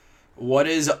What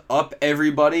is up,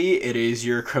 everybody? It is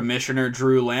your Commissioner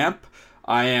Drew Lamp.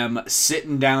 I am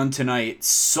sitting down tonight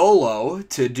solo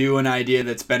to do an idea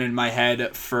that's been in my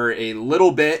head for a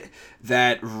little bit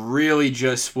that really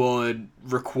just would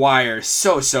require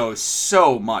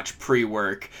so much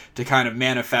pre-work to kind of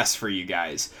manifest for you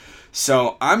guys.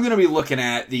 So I'm going to be looking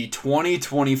at the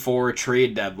 2024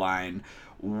 trade deadline,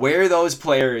 where those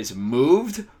players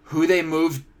moved, who they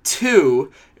moved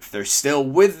to, if they're still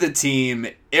with the team,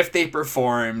 if they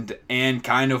performed, and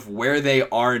kind of where they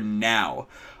are now.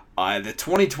 The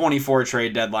 2024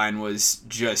 trade deadline was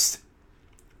just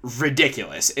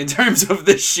ridiculous in terms of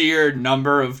the sheer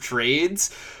number of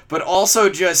trades, but also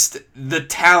just the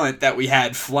talent that we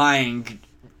had flying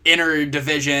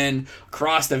inter-division,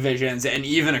 across divisions, and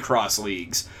even across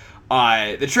leagues.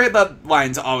 The trade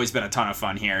deadline's always been a ton of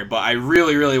fun here, but I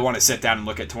really want to sit down and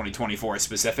look at 2024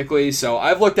 specifically. So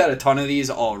I've looked at a ton of these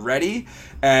already,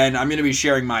 and I'm going to be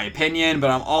sharing my opinion, but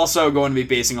I'm also going to be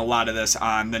basing a lot of this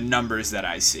on the numbers that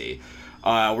I see.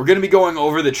 We're going to be going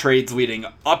over the trades leading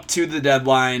up to the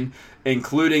deadline,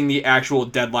 including the actual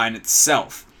deadline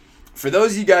itself. For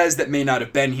those of you guys that may not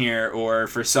have been here, or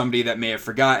for somebody that may have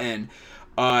forgotten,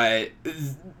 the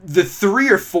 3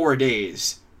 or 4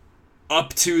 days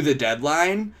up to the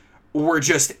deadline were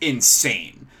just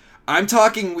insane. I'm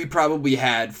talking we probably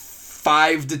had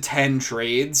 5 to 10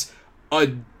 trades a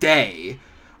day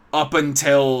up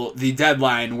until the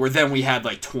deadline, where then we had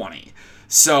like 20.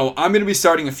 So I'm going to be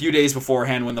starting a few days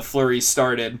beforehand when the flurries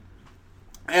started,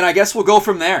 and I guess we'll go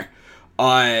from there.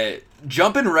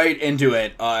 Jumping right into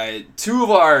it, two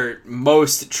of our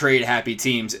most trade-happy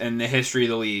teams in the history of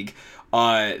the league,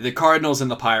 the Cardinals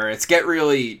and the Pirates, get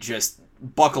really just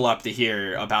buckle up to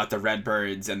hear about the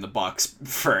Redbirds and the Bucks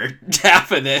for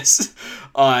half of this.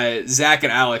 Zach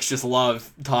and Alex just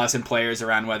love tossing players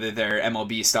around, whether they're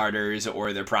MLB starters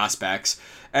or they're prospects,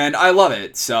 and I love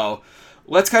it. So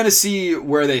let's kind of see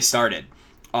where they started.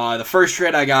 The first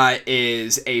trade I got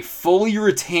is a fully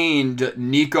retained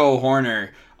Nico Hoerner,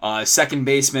 second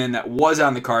baseman that was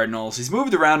on the Cardinals. He's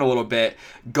moved around a little bit,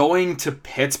 going to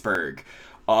Pittsburgh.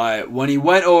 When he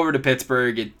went over to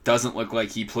Pittsburgh, it doesn't look like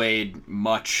he played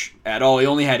much at all. He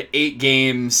only had 8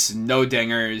 games, no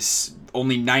dingers,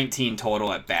 only 19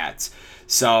 total at bats.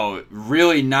 So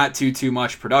really not too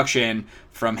much production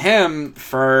from him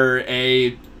for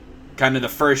a kind of the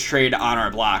first trade on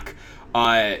our block.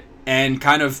 And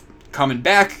kind of coming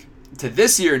back to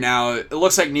this year now, it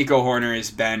looks like Nico Hoerner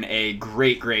has been a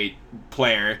great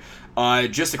player.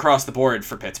 Just across the board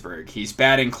for Pittsburgh. He's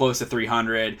batting close to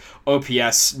 300,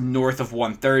 OPS north of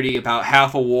 130, about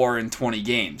half a WAR in 20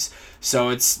 games. So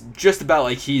it's just about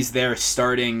like he's their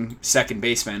starting second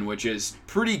baseman, which is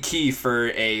pretty key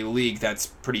for a league that's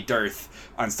pretty dearth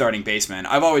on starting baseman.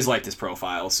 I've always liked his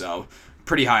profile, so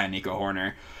pretty high on Nico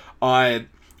Hoerner.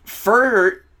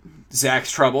 For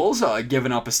Zach's troubles,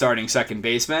 giving up a starting second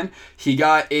baseman, he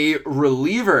got a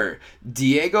reliever,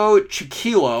 Diego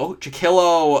Chiquilo.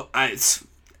 Chiquilo,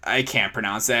 I can't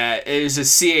pronounce that. It is a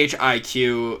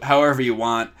CHIQ, however you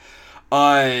want.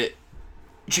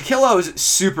 Chiquilo is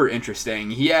super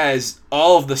interesting. He has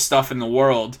all of the stuff in the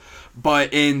world,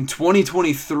 but in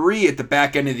 2023, at the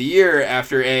back end of the year,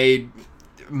 after a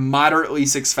moderately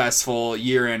successful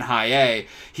year in high A,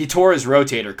 he tore his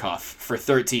rotator cuff for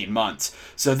 13 months.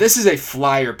 So this is a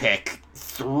flyer pick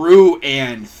through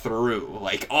and through,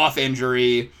 like off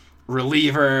injury,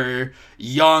 reliever,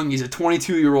 young. He's a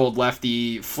 22-year-old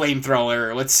lefty,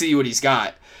 flamethrower. Let's see what he's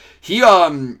got. He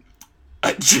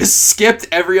just skipped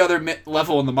every other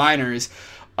level in the minors,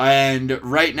 and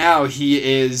right now he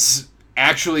is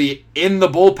actually in the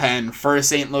bullpen for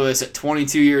St. Louis at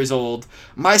 22 years old.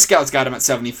 My scouts got him at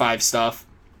 75 stuff.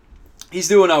 He's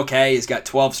doing okay. He's got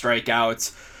 12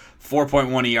 strikeouts,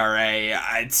 4.1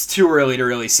 ERA. It's too early to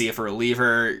really see if a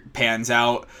reliever pans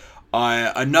out.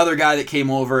 Another guy that came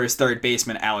over is third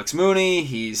baseman Alex Mooney.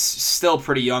 He's still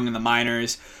pretty young in the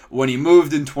minors. When he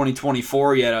moved in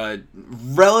 2024, he had a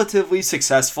relatively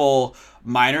successful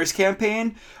minors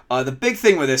campaign. The big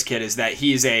thing with this kid is that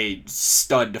he's a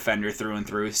stud defender through and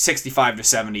through, 65 to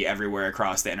 70 everywhere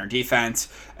across the inner defense,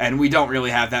 and we don't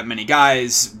really have that many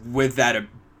guys with that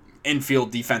infield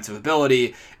defensive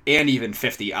ability and even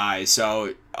 50 eyes,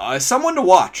 so someone to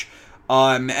watch.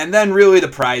 And then really the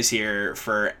prize here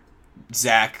for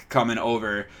Zach coming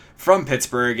over from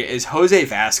Pittsburgh is Jose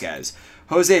Vasquez.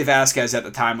 Jose Vasquez at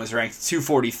the time was ranked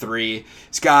 243.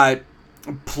 He's got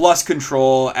plus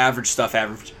control, average stuff,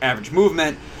 average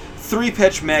movement,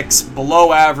 3-pitch mix,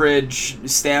 below average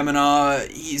stamina.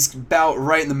 He's about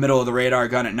right in the middle of the radar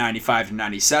gun at 95 to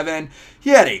 97.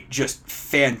 He had a just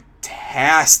fantastic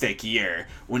fantastic year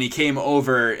when he came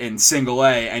over in single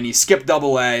A and he skipped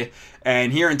double A.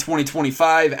 And here in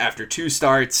 2025, after 2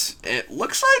 starts, it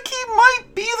looks like he might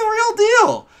be the real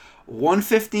deal.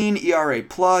 1.15 ERA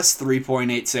plus,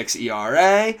 3.86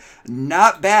 ERA.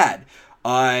 Not bad.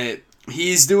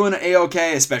 He's doing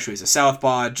A-okay, especially as a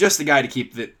southpaw. Just the guy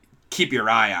to keep your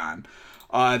eye on.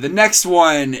 The next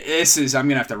one, I'm going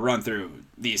to have to run through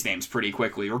these names pretty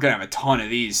quickly. We're going to have a ton of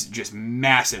these, just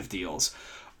massive deals.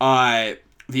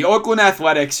 The Oakland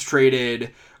Athletics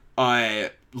traded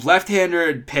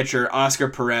left-handed pitcher Oscar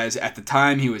Perez. At the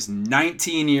time, he was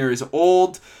 19 years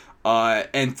old,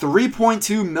 and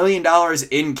 $3.2 million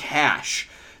in cash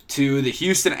to the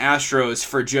Houston Astros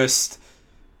for just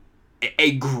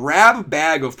a grab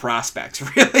bag of prospects.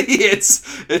 Really,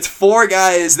 it's 4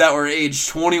 guys that were aged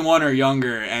 21 or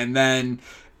younger, and then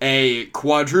a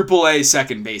quadruple A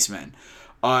second baseman.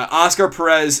 Oscar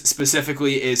Perez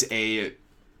specifically is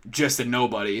just a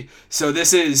nobody, so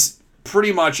this is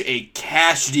pretty much a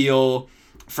cash deal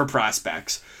for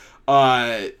prospects.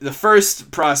 The first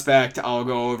prospect I'll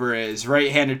go over is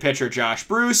right-handed pitcher Josh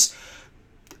Bruce.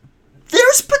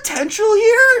 There's potential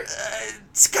here.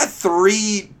 It's got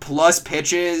 3+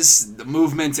 pitches. The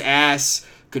movement's ass.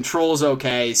 Control's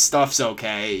okay. Stuff's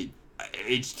okay.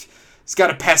 It's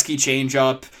got a pesky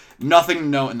changeup. Nothing to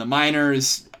note in the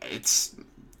minors.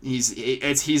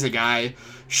 He's a guy.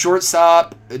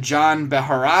 Shortstop John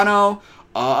Bejarano.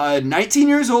 19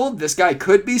 years old. This guy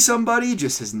could be somebody.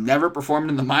 Just has never performed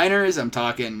in the minors. I'm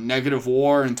talking negative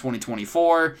WAR in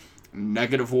 2024.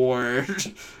 Negative WAR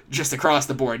just across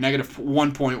the board. Negative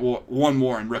 1.1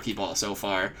 WAR in rookie ball so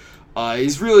far.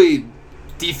 He's really,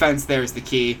 defense there is the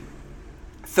key.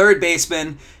 Third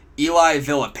baseman Eli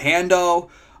Villapando.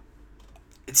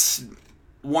 It's,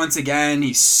 once again,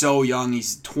 he's so young.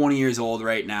 He's 20 years old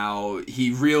right now.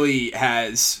 He really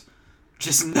has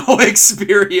just no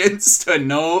experience to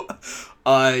note.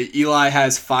 Eli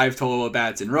has 5 total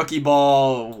at-bats in rookie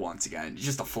ball. Once again,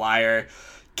 just a flyer.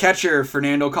 Catcher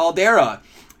Fernando Caldera.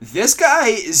 This guy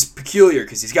is peculiar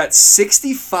because he's got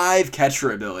 65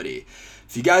 catcher ability.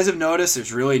 If you guys have noticed,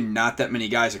 there's really not that many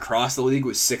guys across the league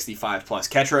with 65+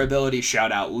 catcher ability.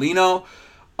 Shout out Lino.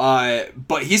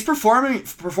 But he's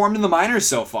performed in the minors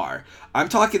so far. I'm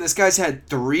talking this guy's had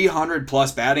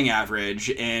 300+ batting average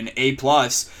in A+.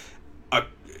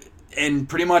 And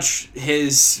pretty much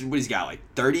he's got, like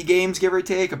 30 games, give or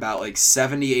take, about like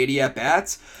 70, 80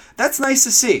 at-bats. That's nice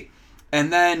to see.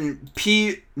 And then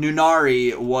Pete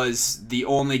Nunari was the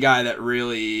only guy that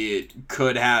really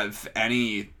could have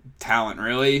any talent,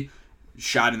 really.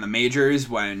 Shot in the majors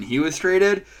when he was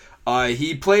traded.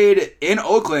 He played in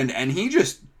Oakland, and he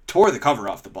just tore the cover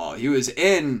off the ball. He was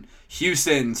in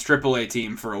Houston's AAA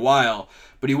team for a while,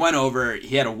 but he went over.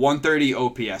 He had a 130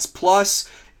 OPS plus,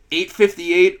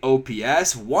 858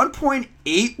 OPS,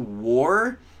 1.8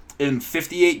 WAR in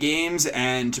 58 games,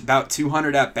 and about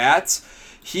 200 at-bats.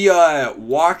 He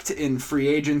walked in free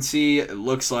agency, it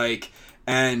looks like,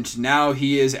 and now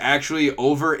he is actually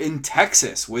over in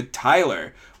Texas with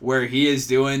Tyler, where he is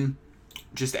doing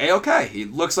just A-okay. He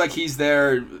looks like he's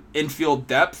their infield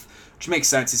depth, which makes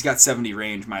sense. He's got 70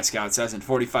 range, my scout says, and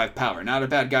 45 power. Not a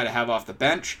bad guy to have off the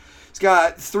bench. He's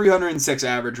got 306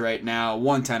 average right now,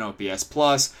 110 OPS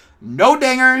plus, no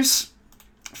dingers,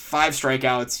 5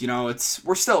 strikeouts. You know,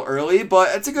 we're still early, but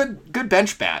it's a good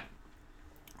bench bat.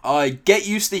 Get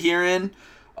used to hearing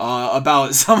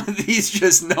about some of these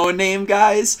just no-name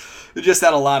guys. We just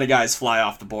had a lot of guys fly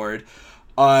off the board.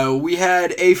 We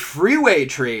had a freeway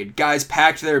trade. Guys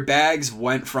packed their bags,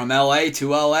 went from LA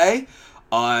to LA.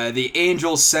 The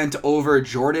Angels sent over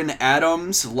Jordan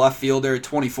Adams, left fielder,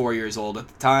 24 years old at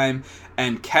the time,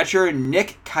 and catcher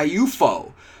Nick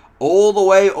Caiufo, all the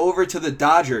way over to the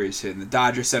Dodgers. And the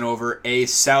Dodgers sent over a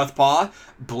southpaw,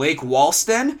 Blake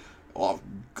Walston.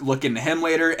 Look into him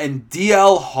later, and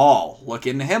DL Hall. Look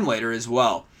into him later as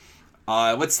well.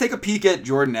 Let's take a peek at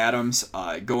Jordan Adams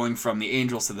going from the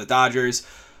Angels to the Dodgers.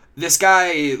 This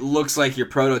guy looks like your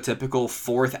prototypical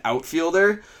 4th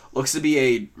outfielder. Looks to be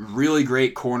a really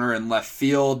great corner in left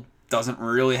field. Doesn't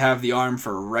really have the arm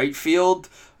for right field.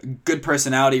 Good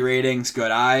personality ratings,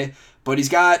 good eye. But he's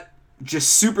got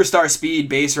just superstar speed,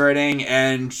 base running,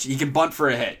 and he can bunt for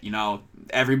a hit. You know,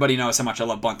 everybody knows how much I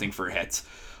love bunting for hits.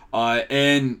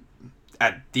 And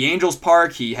at the Angels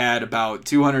Park, he had about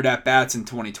 200 at-bats in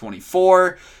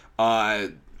 2024.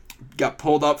 Got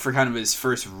pulled up for kind of his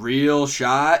first real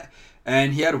shot,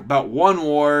 and he had about 1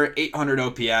 WAR, 800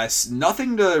 OPS.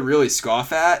 Nothing to really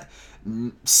scoff at.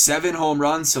 7 home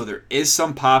runs, so there is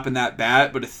some pop in that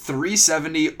bat, but a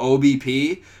 370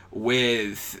 OBP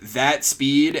with that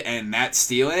speed and that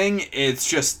stealing, it's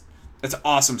just That's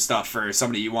awesome stuff for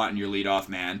somebody you want in your leadoff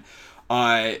man.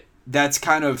 That's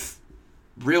kind of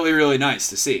really, really nice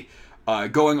to see.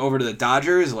 Going over to the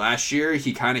Dodgers last year,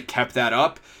 he kind of kept that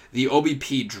up. The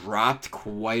OBP dropped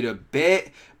quite a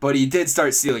bit, but he did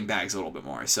start stealing bags a little bit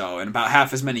more. So in about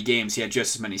half as many games, he had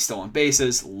just as many stolen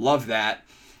bases. Love that.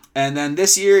 And then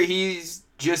this year, he's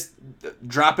just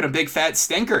dropping a big fat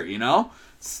stinker, you know?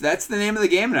 That's the name of the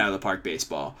game in Out of the Park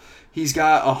baseball. He's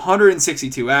got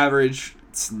 162 average.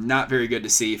 It's not very good to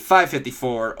see.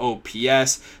 554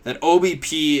 OPS. That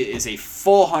OBP is a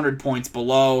full 100 points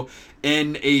below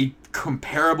in a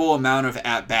comparable amount of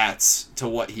at-bats to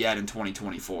what he had in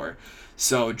 2024.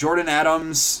 So Jordan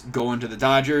Adams going to the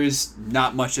Dodgers,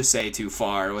 not much to say too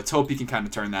far. Let's hope he can kind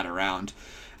of turn that around.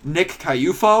 Nick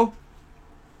Caiuffo,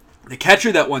 the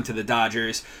catcher that went to the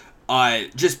Dodgers,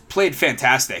 just played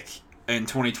fantastic in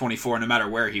 2024 no matter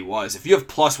where he was. If you have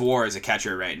plus WAR as a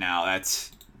catcher right now,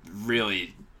 that's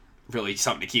really, really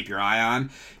something to keep your eye on.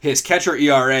 His catcher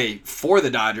ERA for the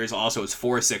Dodgers also is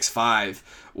 4.65,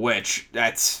 which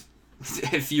that's,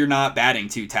 if you're not batting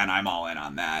 210, I'm all in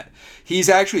on that. He's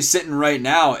actually sitting right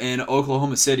now in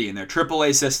Oklahoma City in their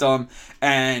AAA system,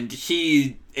 and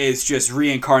he is just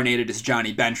reincarnated as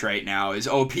Johnny Bench right now. His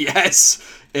OPS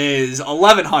is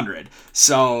 1100.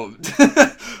 So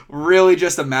really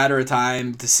just a matter of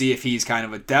time to see if he's kind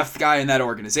of a depth guy in that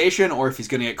organization or if he's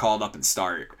going to get called up and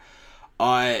start.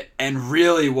 And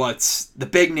really what's the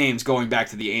big names going back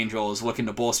to the Angels looking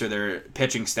to bolster their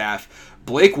pitching staff.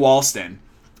 Blake Walston.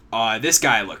 This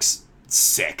guy looks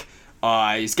sick.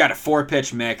 He's got a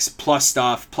 4-pitch mix, plus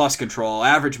stuff, plus control,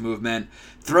 average movement,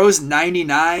 throws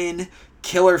 99,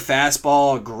 killer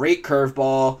fastball, great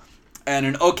curveball, and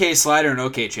an okay slider and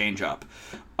okay changeup.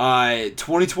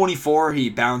 2024, he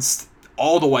bounced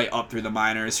all the way up through the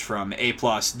minors from A+, AA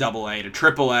to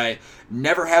AAA,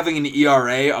 never having an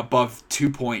ERA above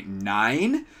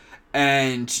 2.9,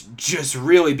 and just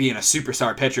really being a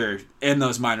superstar pitcher in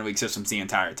those minor league systems the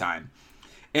entire time.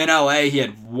 In LA, he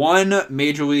had one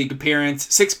major league appearance,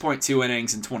 6.2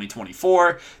 innings in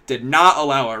 2024, did not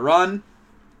allow a run,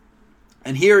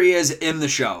 and here he is in the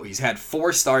show. He's had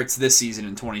 4 starts this season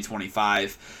in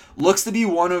 2025. Looks to be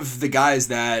one of the guys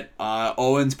that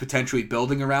Owen's potentially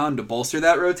building around to bolster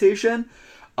that rotation,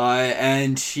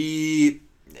 and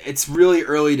it's really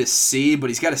early to see, but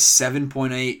he's got a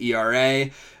 7.8 ERA.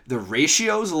 The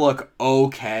ratios look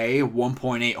okay.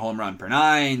 1.8 home run per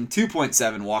 9,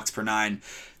 2.7 walks per 9,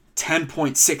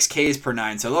 10.6 Ks per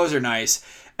 9. So those are nice.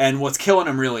 And what's killing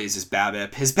him really is his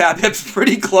BABIP. His BABIP's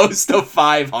pretty close to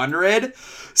 500.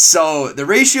 So the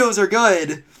ratios are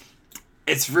good.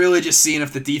 It's really just seeing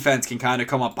if the defense can kind of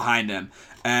come up behind him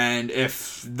and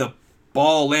if the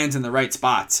ball lands in the right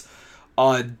spots.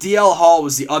 DL Hall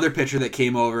was the other pitcher that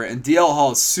came over, and DL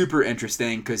Hall is super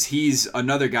interesting because he's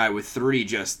another guy with 3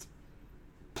 just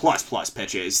plus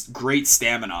pitches, great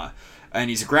stamina, and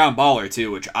he's a ground baller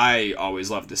too, which I always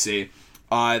love to see.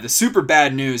 The super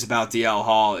bad news about DL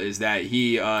Hall is that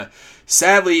he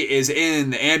sadly is in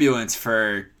the ambulance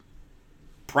for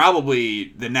probably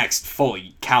the next full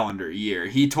calendar year.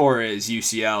 He tore his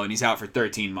UCL and he's out for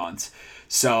 13 months.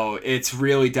 So it's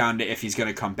really down to if he's going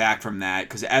to come back from that,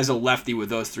 because as a lefty with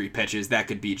those 3 pitches, that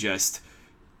could be just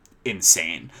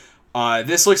insane.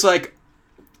 This looks like,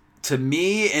 to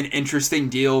me, an interesting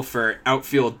deal for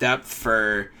outfield depth,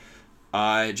 for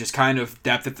just kind of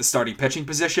depth at the starting pitching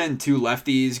position. 2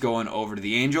 lefties going over to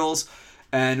the Angels,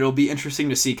 and it'll be interesting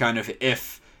to see kind of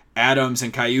if Adams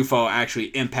and Caiuffo actually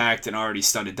impact an already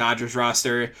studded Dodgers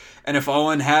roster, and if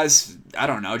Owen has, I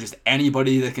don't know, just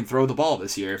anybody that can throw the ball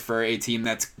this year for a team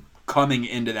that's coming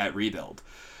into that rebuild.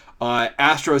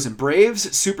 Astros and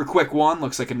Braves, super quick one,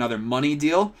 looks like another money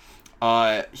deal.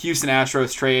 Houston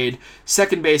Astros trade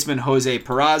second baseman Jose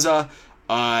Peraza.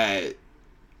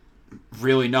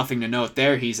 Really nothing to note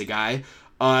there, he's a guy.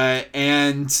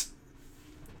 And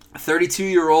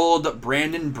 32-year-old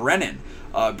Brandon Brennan.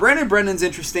 Brandon Brennan's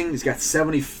interesting. He's got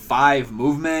 75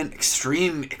 movement,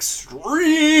 extreme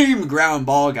ground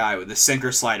ball guy with a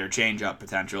sinker slider changeup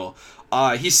potential.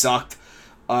 He sucked.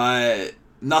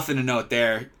 Nothing to note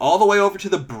there. All the way over to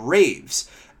the Braves.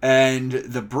 And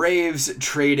the Braves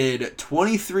traded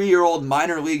 23-year-old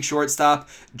minor league shortstop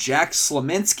Jack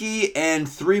Slominski and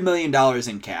 $3 million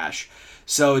in cash.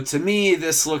 So to me,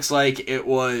 this looks like it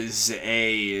was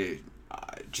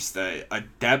just a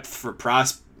depth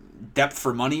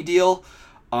for money deal,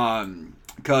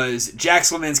 because Jack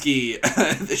Slominski,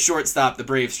 the shortstop the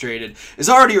Braves traded, is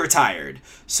already retired,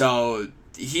 so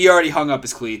he already hung up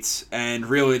his cleats, and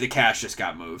really the cash just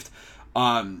got moved.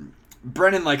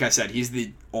 Brennan, like I said, he's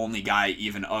the only guy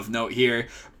even of note here,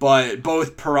 but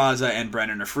both Peraza and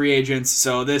Brennan are free agents,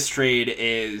 so this trade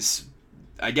is,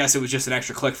 I guess it was just an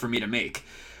extra click for me to make.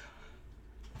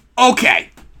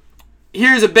 Okay,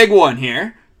 here's a big one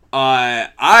here.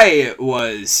 I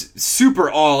was super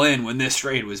all in when this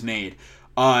trade was made.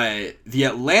 The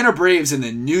Atlanta Braves and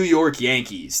the New York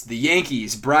Yankees. The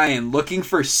Yankees, Brian, looking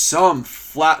for some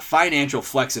flat financial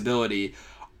flexibility,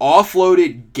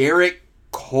 offloaded Garrett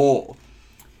Cole.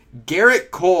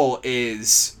 Garrett Cole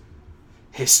is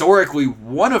historically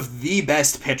one of the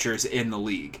best pitchers in the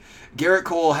league. Garrett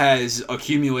Cole has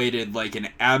accumulated like an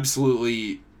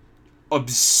absolutely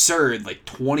absurd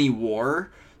 20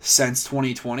 WAR since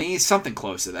 2020, something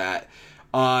close to that.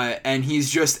 And he's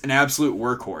just an absolute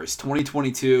workhorse.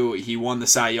 2022, he won the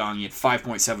Cy Young. He had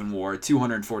 5.7 WAR,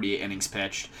 248 innings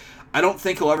pitched. I don't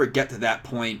think he'll ever get to that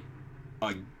point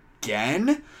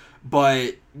again,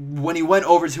 but when he went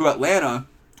over to Atlanta,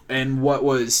 and what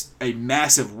was a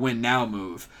massive win-now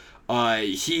move,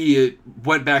 he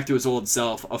went back to his old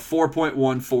self, a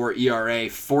 4.14 ERA,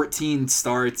 14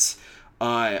 starts,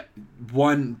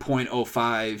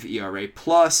 1.05 ERA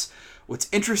plus. What's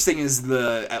interesting is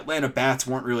the Atlanta bats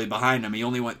weren't really behind him. He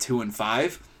only went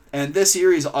 2-5, and this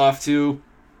year he's off to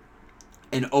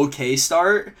an okay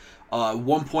start.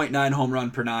 1.9 home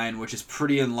run per 9, which is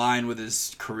pretty in line with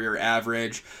his career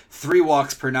average. 3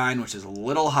 walks per 9, which is a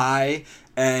little high.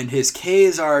 And his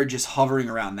Ks are just hovering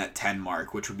around that 10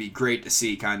 mark, which would be great to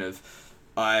see, kind of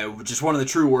just one of the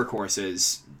true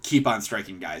workhorses keep on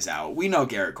striking guys out. We know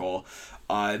Garrett Cole.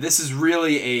 This is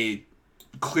really a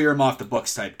clear him off the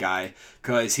books type guy,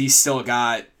 because he's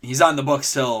on the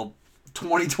books till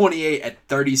 2028 at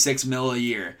 $36 million a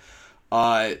year.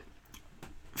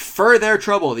 For their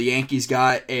trouble, the Yankees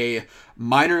got a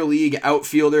minor league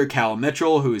outfielder, Cal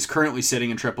Mitchell, who is currently sitting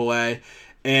in AAA,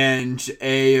 and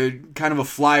a kind of a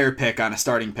flyer pick on a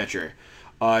starting pitcher.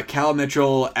 Cal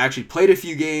Mitchell actually played a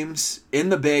few games in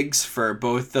the bigs for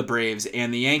both the Braves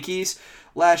and the Yankees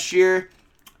last year.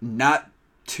 Not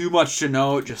too much to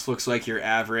note, just looks like your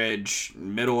average,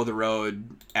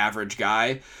 middle-of-the-road average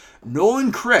guy.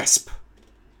 Nolan Crisp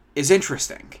is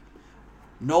interesting.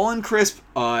 Nolan Crisp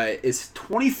is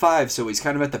 25, so he's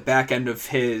kind of at the back end of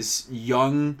his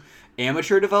young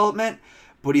amateur development,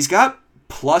 but he's got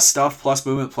plus stuff, plus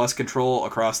movement, plus control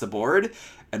across the board,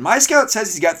 and my scout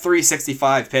says he's got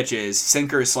 365 pitches,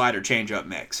 sinker, slider, changeup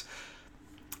mix.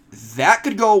 That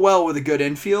could go well with a good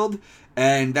infield,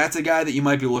 and that's a guy that you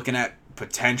might be looking at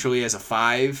potentially as a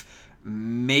 5,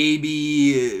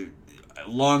 maybe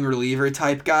long reliever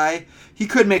type guy. He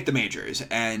could make the majors,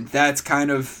 and that's kind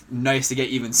of nice to get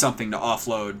even something to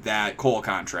offload that Cole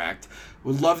contract.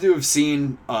 Would love to have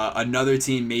seen another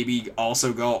team maybe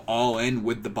also go all in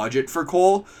with the budget for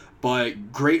Cole,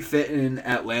 but great fit in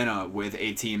Atlanta with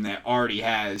a team that already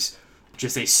has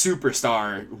just a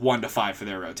superstar 1-5 for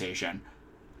their rotation.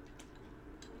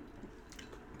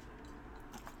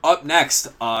 Up next,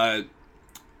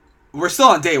 we're still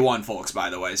on day 1, folks, by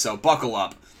the way, so buckle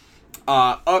up.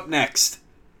 Up next,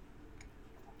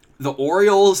 the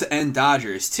Orioles and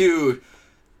Dodgers, two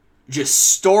just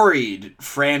storied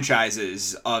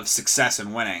franchises of success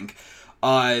and winning.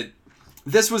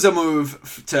 This was a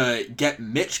move to get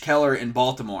Mitch Keller in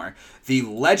Baltimore. The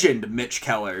legend Mitch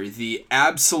Keller, the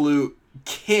absolute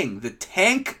king, the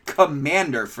tank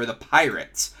commander for the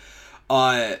Pirates.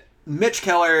 Mitch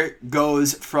Keller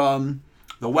goes from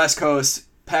the West Coast,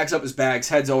 packs up his bags,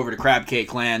 heads over to Crab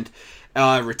Cake Land,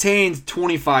 retained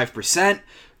 25%.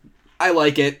 I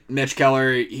like it. Mitch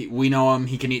Keller, we know him.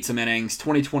 He can eat some innings.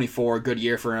 2024, good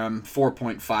year for him.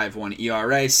 4.51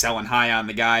 ERA, selling high on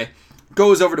the guy.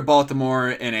 Goes over to Baltimore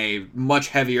in a much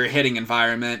heavier hitting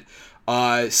environment.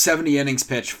 70 innings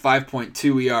pitched,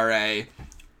 5.2 ERA.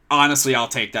 Honestly, I'll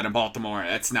take that in Baltimore.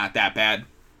 That's not that bad.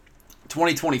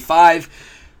 2025,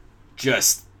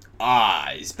 just,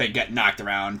 he's been getting knocked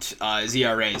around. His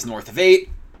ERA is north of 8.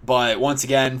 But once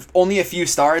again, only a few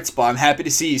starts, but I'm happy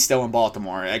to see he's still in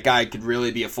Baltimore. That guy could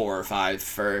really be a 4 or 5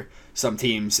 for some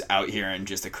teams out here in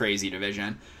just a crazy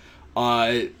division.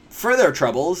 For their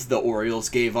troubles, the Orioles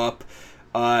gave up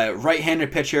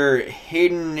right-handed pitcher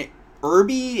Hayden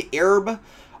Erb.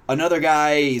 Another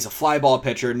guy, he's a fly ball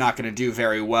pitcher, not going to do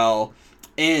very well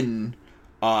in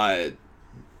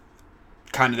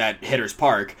kind of that hitter's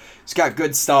park. He's got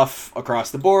good stuff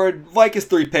across the board. Like his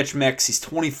 3-pitch mix. He's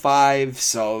 25,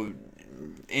 so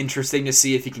interesting to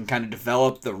see if he can kind of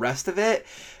develop the rest of it.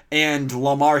 And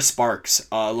Lamar Sparks.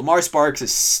 Lamar Sparks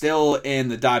is still in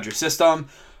the Dodger system.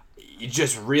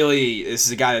 This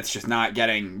is a guy that's just not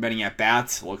getting many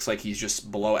at-bats. Looks like he's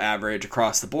just below average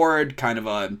across the board. Kind of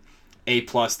a A+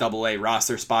 AA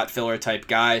roster spot filler type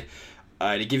guy.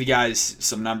 To give you guys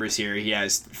some numbers here, he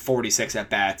has 46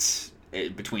 at-bats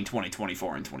between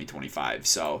 2024 and 2025,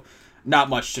 so not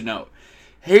much to note.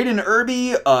 Hayden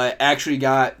Irby actually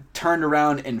got turned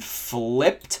around and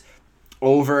flipped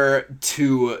over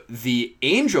to the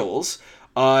Angels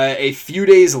a few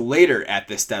days later at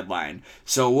this deadline.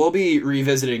 So we'll be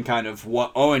revisiting kind of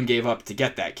what Owen gave up to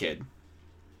get that kid.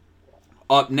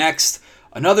 Up next,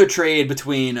 another trade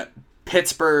between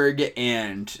Pittsburgh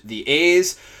and the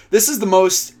A's. This is the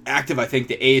most active I think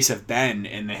the A's have been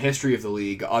in the history of the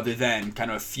league, other than kind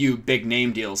of a few big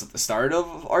name deals at the start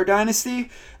of our dynasty.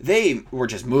 They were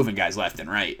just moving guys left and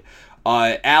right.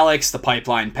 Alex, the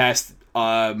pipeline pest,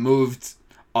 moved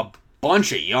a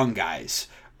bunch of young guys,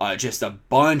 just a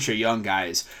bunch of young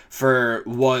guys for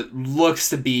what looks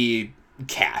to be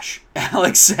cash.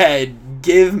 Alex said,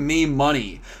 "Give me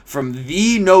money," from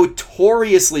the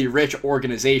notoriously rich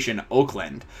organization,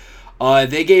 Oakland.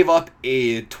 They gave up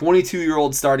a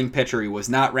 22-year-old starting pitcher. He was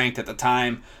not ranked at the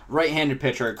time. Right-handed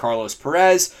pitcher, Carlos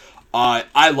Perez.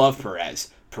 I love Perez.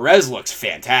 Perez looks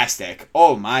fantastic.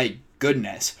 Oh my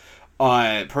goodness.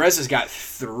 Perez has got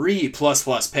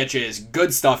 3+ pitches.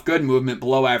 Good stuff, good movement,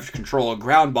 below average control,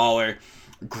 ground baller.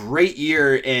 Great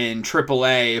year in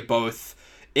AAA, both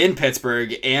in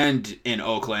Pittsburgh and in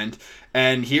Oakland.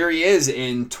 And here he is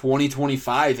in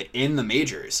 2025 in the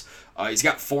majors. He's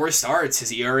got 4 starts.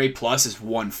 His ERA plus is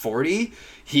 1.40.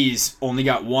 He's only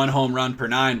got 1 home run per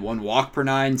 9, 1 walk per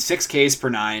 9, 6 Ks per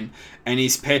 9, and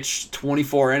he's pitched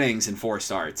 24 innings in 4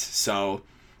 starts. So,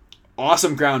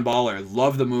 awesome ground baller.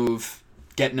 Love the move,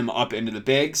 getting him up into the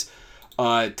bigs.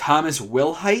 Thomas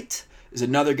Wilhite is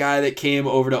another guy that came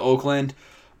over to Oakland.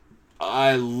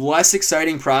 Less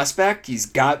exciting prospect. He's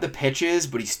got the pitches,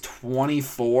 but he's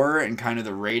 24 and kind of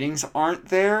the ratings aren't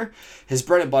there. His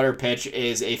bread and butter pitch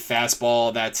is a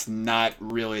fastball that's not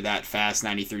really that fast,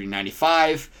 93 to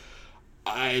 95.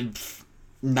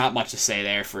 Not much to say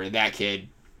there for that kid.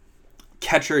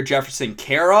 Catcher Jefferson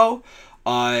Caro.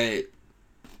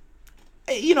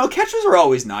 Catchers are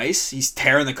always nice. He's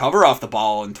tearing the cover off the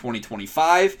ball in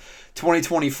 2025.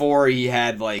 2024, he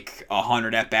had like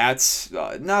 100 at-bats.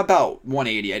 Not about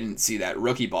 180. I didn't see that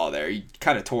rookie ball there. He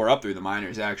kind of tore up through the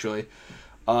minors, actually.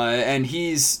 And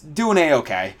he's doing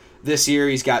A-okay. This year,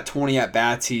 he's got 20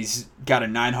 at-bats. He's got a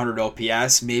 900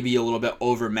 OPS, maybe a little bit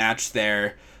overmatched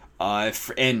there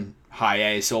in high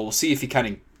A. So we'll see if he kind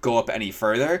of go up any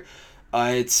further.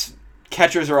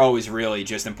 Catchers are always really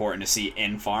just important to see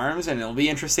in farms, and it'll be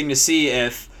interesting to see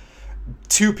if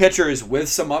 2 pitchers with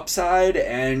some upside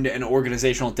and an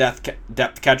organizational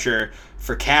depth catcher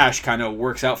for cash kind of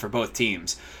works out for both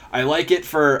teams. I like it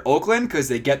for Oakland because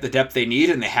they get the depth they need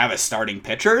and they have a starting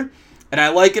pitcher. And I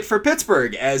like it for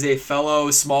Pittsburgh as a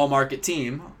fellow small market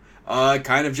team,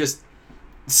 kind of just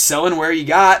selling where you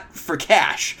got for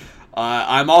cash.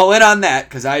 I'm all in on that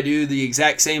because I do the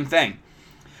exact same thing.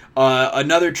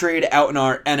 Another trade out in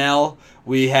our NL,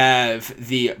 we have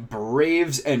the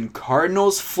Braves and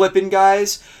Cardinals flipping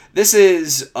guys. This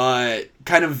is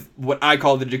kind of what I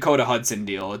call the Dakota Hudson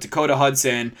deal. Dakota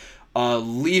Hudson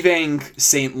leaving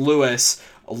St. Louis,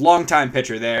 a longtime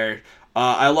pitcher there.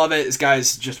 I love it. This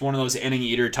guy's just one of those inning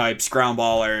eater types, ground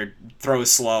baller, throws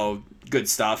slow, good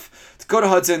stuff. Dakota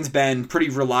Hudson's been pretty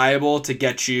reliable to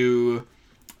get you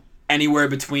anywhere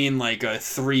between like a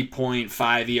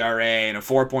 3.5 ERA and a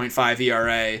 4.5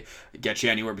 ERA, get you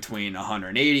anywhere between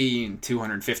 180 and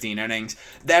 215 innings.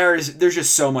 There's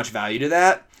just so much value to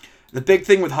that. The big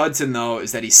thing with Hudson, though,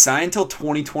 is that he signed till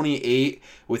 2028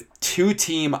 with 2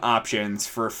 team options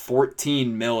for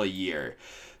 $14 million a year.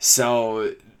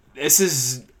 So this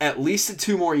is at least a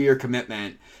 2 more year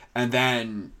commitment, and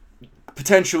then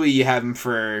potentially you have him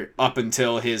for up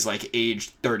until his like age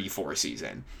 34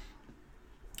 season.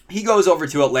 He goes over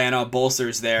to Atlanta,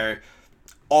 bolsters their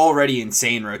already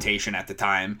insane rotation at the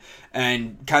time,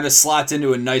 and kind of slots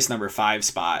into a nice number 5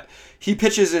 spot. He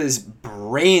pitches his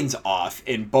brains off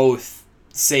in both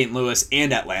St. Louis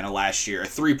and Atlanta last year.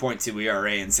 3.2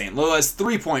 ERA in St. Louis,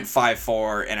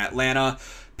 3.54 in Atlanta.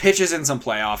 Pitches in some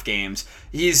playoff games.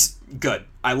 He's good.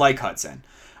 I like Hudson.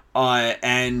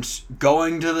 And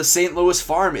going to the St. Louis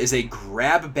farm is a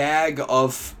grab bag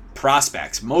of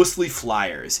prospects, mostly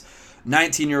flyers.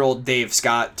 19-year-old Dave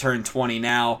Scott turned 20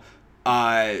 now.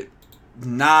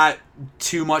 Not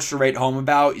too much to write home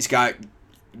about. He's got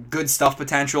good stuff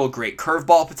potential, great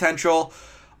curveball potential.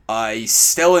 He's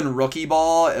still in rookie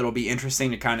ball. It'll be interesting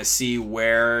to kind of see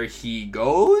where he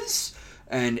goes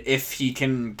and if he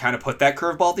can kind of put that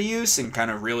curveball to use and kind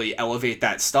of really elevate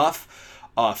that stuff.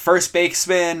 First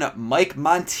baseman Mike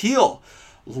Montiel.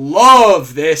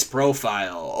 Love this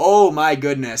profile. Oh my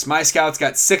goodness. My scout's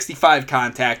got 65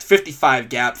 contact, 55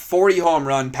 gap, 40 home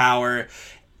run power,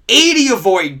 80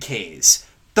 avoid Ks,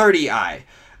 30 I.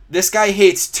 This guy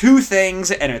hates two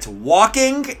things, and it's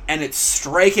walking and it's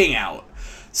striking out.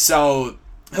 So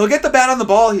he'll get the bat on the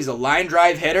ball. He's a line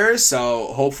drive hitter,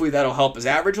 so hopefully that'll help his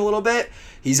average a little bit.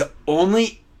 He's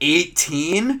only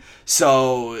 18,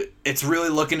 so it's really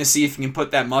looking to see if he can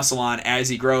put that muscle on as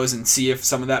he grows and see if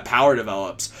some of that power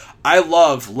develops. I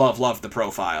love the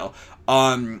profile.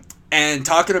 And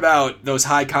talking about those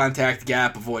high contact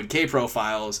gap avoid K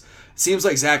profiles, it seems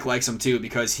like Zach likes him too,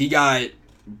 because he got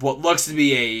what looks to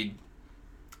be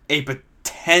a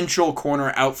potential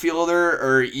corner outfielder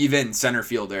or even center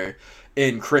fielder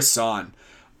in Chris Son.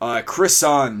 Chris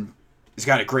Son has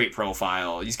got a great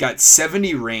profile. He's got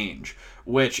 70 range,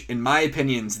 which in my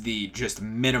opinion is the just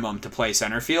minimum to play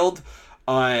center field.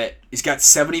 He's got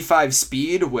 75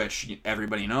 speed, which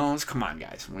everybody knows. Come on,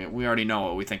 guys. We already know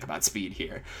what we think about speed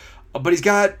here. But he's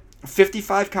got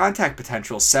 55 contact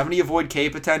potential, 70 avoid K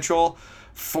potential,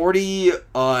 40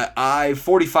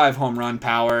 45 home run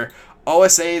power.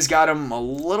 OSA's got him a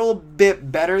little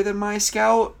bit better than my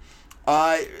scout.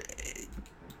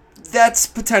 That's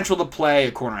potential to play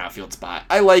a corner outfield spot.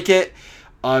 I like it.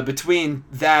 Between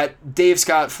that, Dave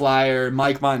Scott Flyer,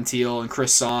 Mike Montiel, and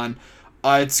Chris Son,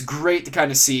 it's great to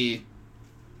kind of see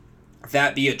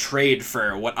that be a trade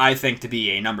for what I think to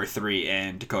be a number 3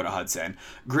 in Dakota Hudson.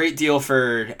 Great deal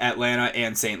for Atlanta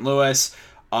and St. Louis.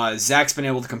 Zach's been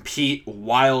able to compete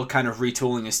while kind of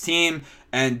retooling his team,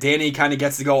 and Danny kind of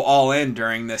gets to go all in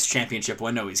during this championship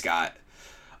window he's got.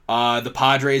 The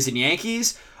Padres and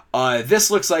Yankees,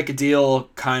 this looks like a deal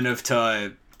kind of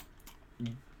to...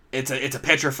 It's a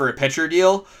pitcher for a pitcher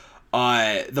deal.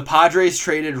 The Padres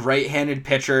traded right-handed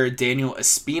pitcher Daniel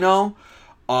Espino.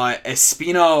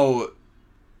 Espino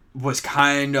was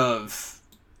kind of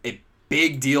a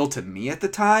big deal to me at the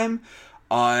time.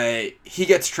 He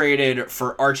gets traded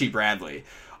for Archie Bradley.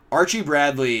 Archie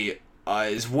Bradley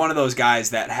is one of those guys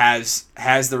that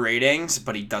has the ratings,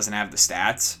 but he doesn't have the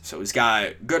stats. So he's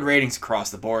got good ratings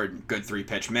across the board, good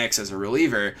 3-pitch mix as a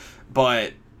reliever,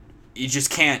 but you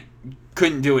just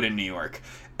couldn't do it in New York.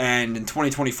 And in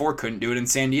 2024, couldn't do it in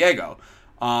San Diego.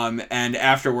 And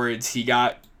afterwards, he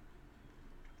got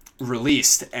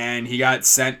released, and he got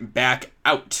sent back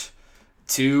out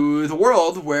to the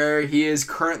world, where he is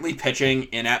currently pitching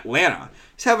in Atlanta.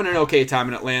 He's having an okay time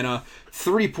in Atlanta.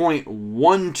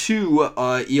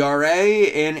 3.12 ERA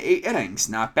in 8 innings.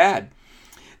 Not bad.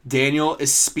 Daniel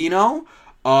Espino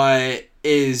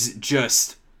is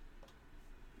just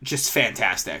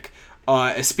fantastic.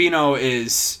 Espino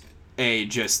is a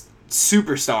just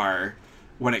superstar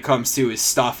when it comes to his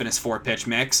stuff and his 4-pitch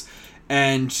mix,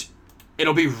 and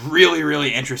it'll be really,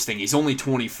 really interesting. He's only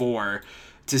 24,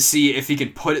 to see if he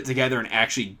can put it together and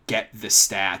actually get the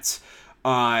stats.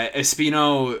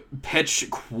 Espino pitched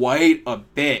quite a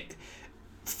bit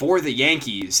for the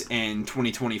Yankees in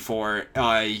 2024.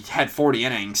 He had 40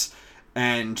 innings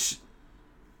and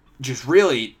just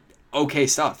really okay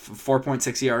stuff.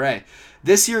 4.6 ERA.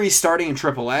 This year he's starting in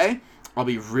AAA. I'll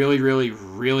be really, really,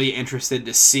 really interested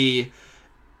to see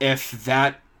if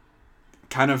that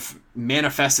kind of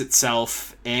manifests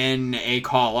itself in a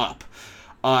call-up.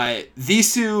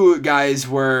 These two guys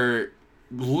were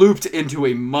looped into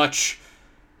a much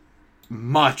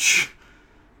larger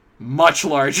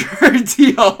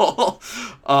deal.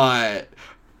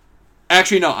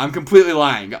 Actually, no, I'm completely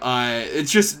lying.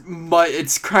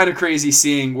 It's kind of crazy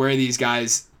seeing where these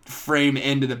guys frame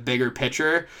into the bigger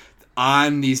picture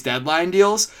on these deadline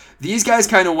deals. These guys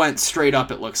kind of went straight up,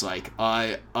 it looks like.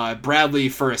 Bradley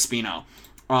for Espino.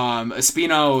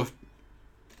 Espino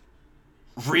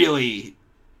really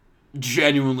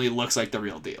genuinely looks like the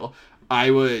real deal.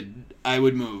 I would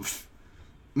move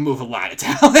a lot of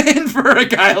talent for a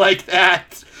guy like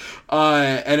that.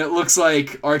 And it looks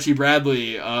like Archie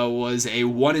Bradley was a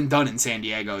one and done in San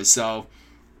Diego. So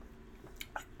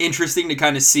interesting to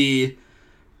kind of see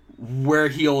where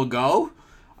he'll go.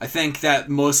 I think that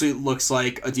mostly looks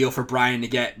like a deal for Brian to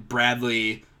get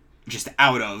Bradley just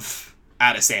out of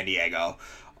San Diego.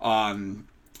 I'll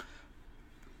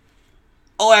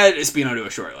add Espino to a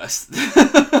short list.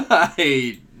 That's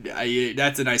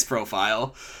a nice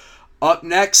profile. Up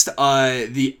next,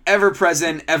 the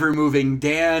ever-present, ever-moving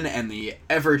Dan and the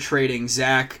ever-trading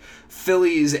Zach.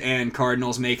 Phillies and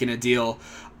Cardinals making a deal.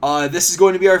 This is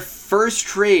going to be our first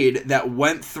trade that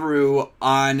went through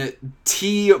on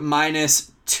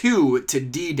T-2 to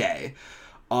D-Day.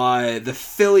 The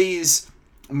Phillies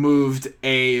moved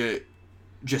a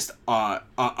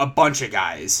bunch of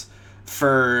guys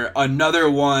for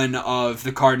another one of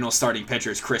the Cardinals starting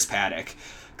pitchers, Chris Paddack.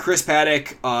 Chris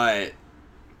Paddack,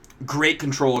 great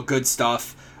control, good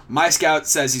stuff. My scout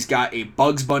says he's got a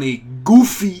Bugs Bunny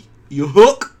goofy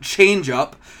hook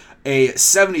changeup, a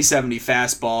 70-70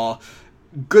 fastball,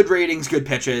 good ratings, good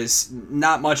pitches.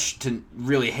 Not much to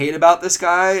really hate about this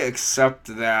guy except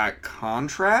that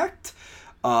contract.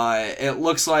 It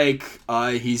looks like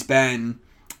he's been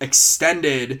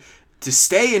extended to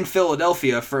stay in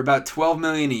Philadelphia for about $12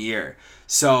 million a year.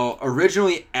 So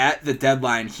originally at the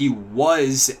deadline, he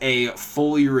was a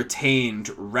fully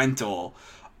retained rental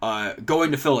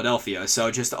going to Philadelphia. So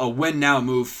just a win-now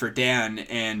move for Dan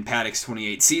in Paddack's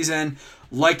 28 season.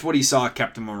 Liked what he saw,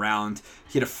 kept him around.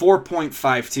 He had a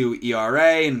 4.52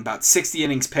 ERA and about 60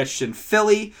 innings pitched in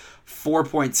Philly,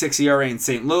 4.6 ERA in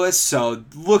St. Louis. So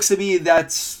looks to me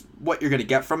that's what you're going to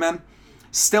get from him.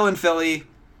 Still in Philly.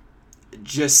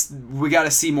 Just, we got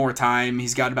to see more time.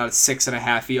 He's got about a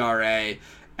 6.5 ERA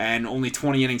and only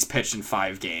 20 innings pitched in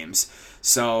 5 games.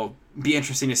 So, be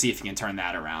interesting to see if he can turn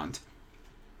that around.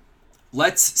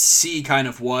 Let's see kind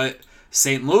of what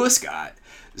St. Louis got.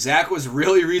 Zach was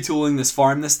really retooling this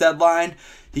farm this deadline.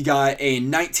 He got a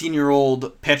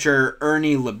 19-year-old pitcher,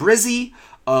 Ernie Labrizzi.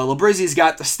 Labrizzi's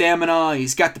got the stamina.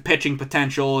 He's got the pitching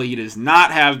potential. He does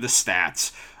not have the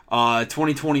stats.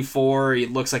 2024,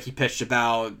 it looks like he pitched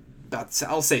about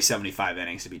I'll say 75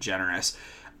 innings to be generous.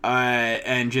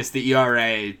 And just the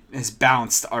ERA has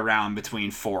bounced around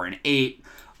between 4 and 8.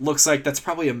 Looks like that's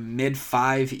probably a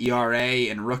mid-5 ERA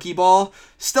in rookie ball.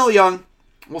 Still young.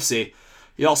 We'll see.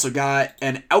 He also got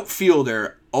an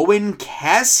outfielder, Owen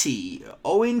Cassey.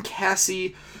 Owen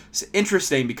Cassey is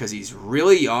interesting because he's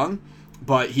really young,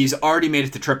 but he's already made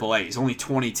it to AAA. He's only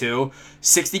 22.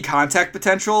 60 contact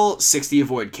potential, 60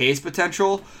 avoid Ks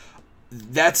potential.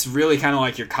 That's really kind of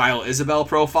like your Kyle Isabel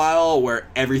profile, where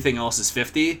everything else is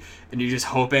 50, and you're just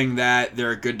hoping that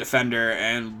they're a good defender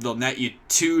and they'll net you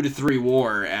 2 to 3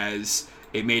 WAR as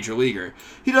a major leaguer.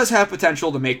 He does have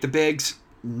potential to make the bigs.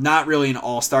 Not really an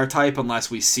all-star type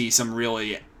unless we see some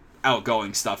really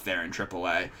outgoing stuff there in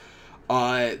AAA.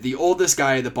 The oldest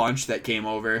guy of the bunch that came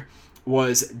over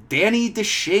was Danny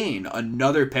Duchesne,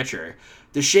 another pitcher.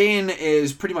 Duchesne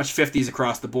is pretty much 50s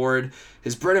across the board.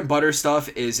 His bread and butter stuff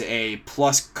is a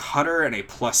plus cutter and a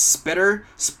plus spitter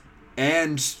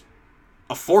and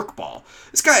a forkball.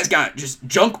 This guy's got just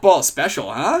junk ball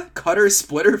special, huh? Cutter,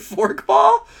 splitter,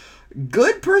 forkball.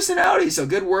 Good personality, so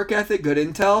good work ethic, good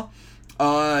intel.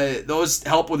 Those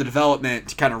help with the development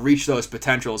to kind of reach those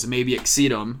potentials and maybe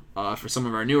exceed them for some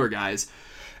of our newer guys.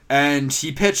 And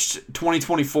he pitched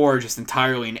 2024 just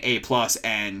entirely an A+,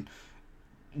 and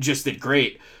just did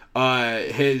great.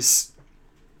 His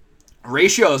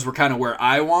ratios were kind of where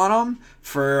I want them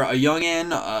for a youngin.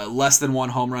 Less than 1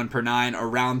 home run per 9,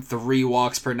 around 3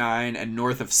 walks per 9, and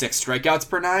north of 6 strikeouts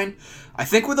per 9. I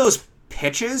think with those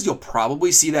pitches, you'll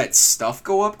probably see that stuff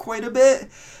go up quite a bit,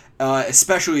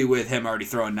 especially with him already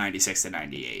throwing 96 to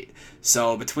 98.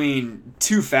 So between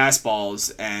 2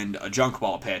 fastballs and a junk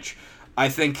ball pitch, I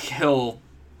think he'll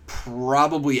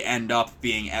probably end up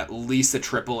being at least a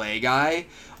AAA guy.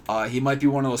 He might be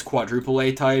one of those quadruple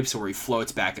A types where he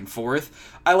floats back and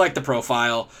forth. I like the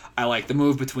profile. I like the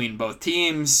move between both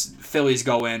teams. Phillies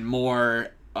go in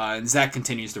more, and Zach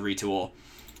continues to retool.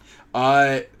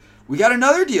 We got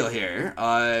another deal here,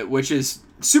 which is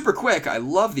super quick. I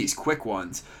love these quick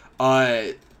ones.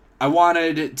 I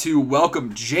wanted to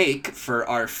welcome Jake for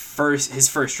his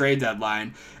first trade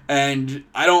deadline. And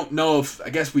I don't know I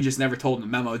guess we just never told him the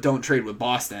memo, don't trade with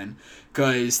Boston,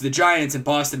 because the Giants and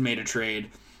Boston made a trade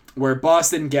where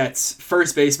Boston gets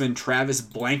first baseman Travis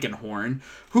Blankenhorn,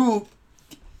 who,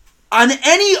 on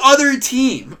any other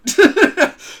team,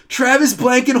 Travis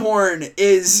Blankenhorn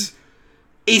is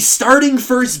a starting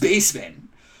first baseman.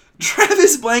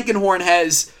 Travis Blankenhorn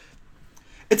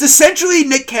it's essentially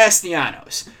Nick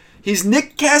Castellanos. He's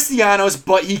Nick Castellanos,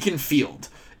 but he can field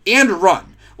and run.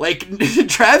 Like,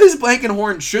 Travis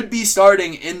Blankenhorn should be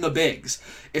starting in the bigs.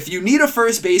 If you need a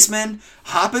first baseman,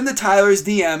 hop into Tyler's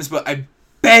DMs, but I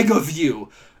beg of you,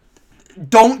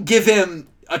 don't give him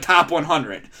a top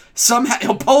 100. Somehow,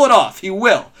 he'll pull it off. He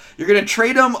will. You're going to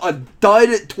trade him a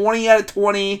dud 20 out of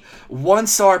 20,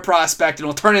 1-star prospect, and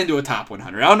he'll turn into a top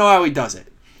 100. I don't know how he does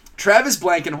it. Travis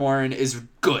Blankenhorn is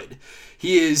good.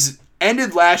 He is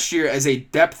ended last year as a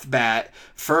depth bat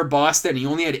for Boston. He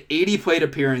only had 80 plate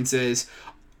appearances,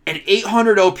 an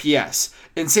 800 OPS.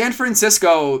 In San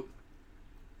Francisco,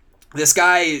 this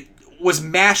guy was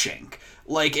mashing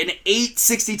like an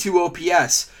 862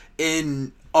 OPS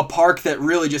in a park that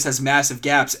really just has massive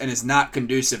gaps and is not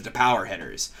conducive to power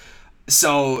hitters.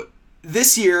 So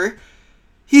this year,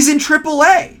 he's in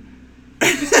AAA.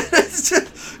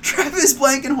 Travis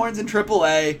Blankenhorn's in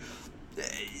AAA.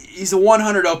 He's a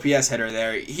 100 OPS hitter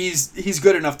there. He's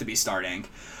good enough to be starting.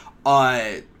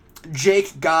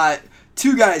 Jake got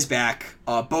two guys back,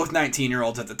 both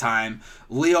 19-year-olds at the time.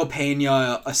 Leo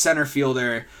Pena, a center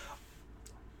fielder,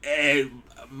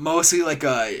 mostly like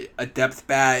a depth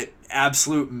bat,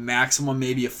 absolute maximum,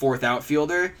 maybe a fourth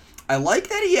outfielder. I like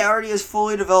that he already has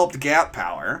fully developed gap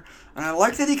power, and I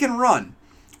like that he can run.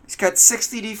 He's got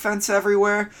 60 defense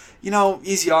everywhere.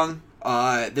 He's young.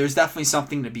 There's definitely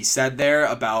something to be said there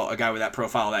about a guy with that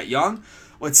profile that young.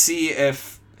 Let's see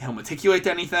if he'll matriculate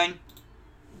to anything.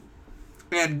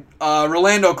 And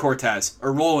Roland Corliss.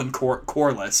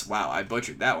 Wow, I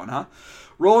butchered that one, huh?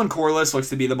 Roland Corliss looks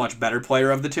to be the much better player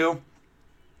of the two.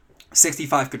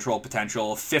 65 control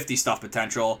potential, 50 stuff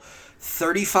potential,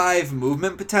 35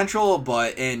 movement potential,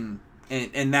 but in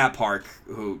that park,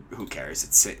 who cares?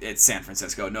 It's San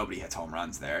Francisco. Nobody hits home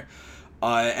runs there.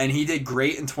 And he did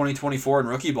great in 2024 in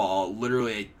rookie ball.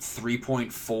 Literally a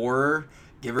 3.4,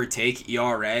 give or take,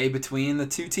 ERA between the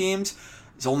two teams.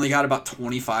 He's only got about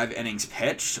 25 innings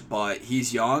pitched, but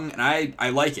he's young, and I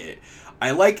like it.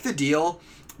 I like the deal,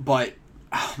 but,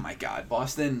 oh my God,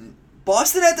 Boston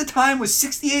at the time was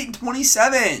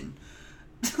 68-27.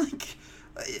 Like,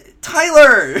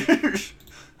 Tyler,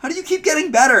 how do you keep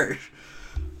getting better?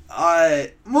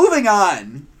 Moving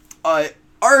on.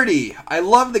 Artie, I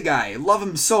love the guy. I love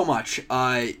him so much.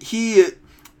 He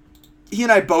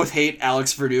and I both hate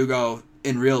Alex Verdugo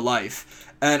in real life.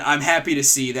 And I'm happy to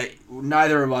see that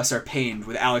neither of us are pained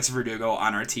with Alex Verdugo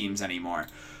on our teams anymore.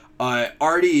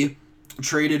 Artie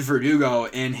traded Verdugo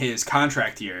in his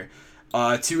contract year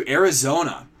to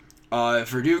Arizona.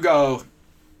 Verdugo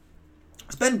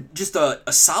has been just a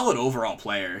solid overall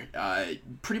player,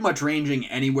 pretty much ranging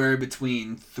anywhere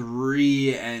between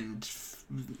 3 and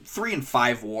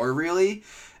 5 WAR, really.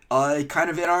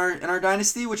 Kind of in our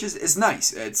dynasty, which is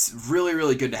nice. It's really,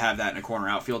 really good to have that in a corner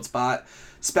outfield spot,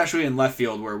 especially in left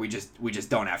field where we just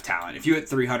don't have talent. If you hit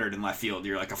 300 in left field,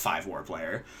 you're like a 5 WAR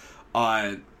player.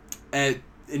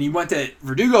 And he went to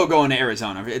Verdugo going to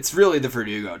Arizona. It's really the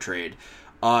Verdugo trade.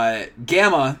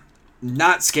 Gamma,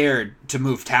 not scared to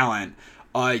move talent,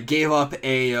 gave up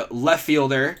a left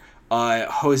fielder,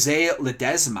 Jose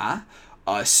Ledesma,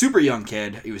 a super young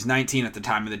kid. He was 19 at the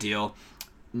time of the deal.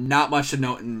 Not much to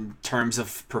note in terms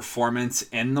of performance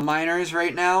in the minors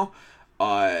right now.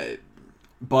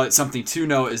 But something to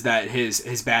note is that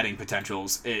his batting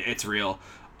potentials, it's real.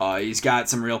 He's got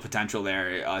some real potential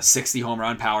there. 60 home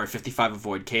run power, 55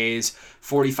 avoid Ks,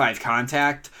 45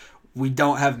 contact. We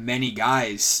don't have many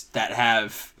guys that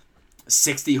have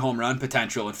 60 home run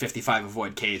potential and 55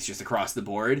 avoid Ks just across the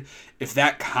board. If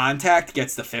that contact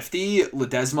gets to 50,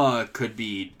 Ledesma could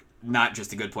be not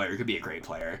just a good player, could be a great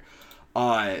player.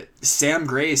 Sam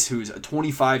Grace, who's a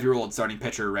 25-year-old starting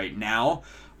pitcher right now,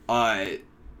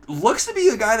 looks to be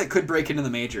a guy that could break into the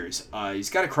majors. He's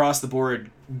got across the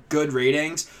board good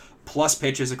ratings, plus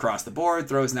pitches across the board,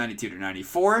 throws 92 to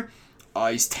 94.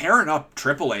 He's tearing up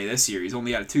AAA this year. He's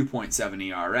only got a 2.7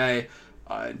 ERA,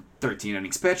 13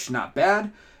 innings pitched, not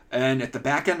bad. And at the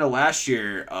back end of last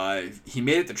year, he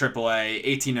made it to AAA,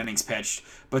 18 innings pitched,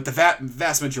 but the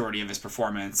vast majority of his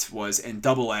performance was in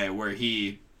AA, where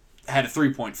he had a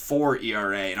 3.4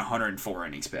 ERA and 104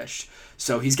 innings pitched.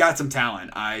 So he's got some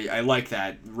talent. I like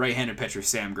that. Right-handed pitcher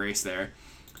Sam Grace there.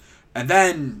 And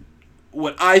then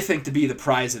what I think to be the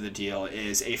prize of the deal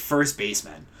is a first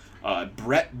baseman,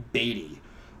 Brett Beatty.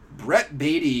 Brett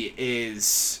Beatty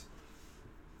is...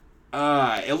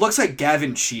 it looks like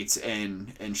Gavin Sheets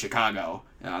in Chicago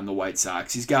on the White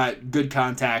Sox. He's got good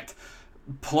contact,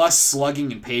 plus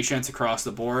slugging and patience across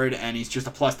the board, and he's just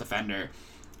a plus defender.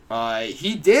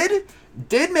 He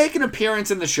did make an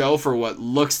appearance in the show for what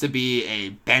looks to be a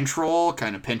bench roll,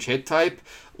 kind of pinch hit type,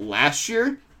 last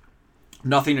year.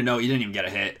 Nothing to note, he didn't even get a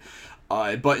hit.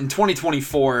 But in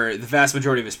 2024, the vast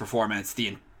majority of his performance,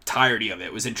 the entirety of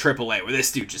it, was in AAA, where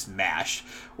this dude just mashed.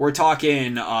 We're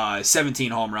talking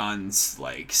 17 home runs,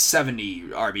 like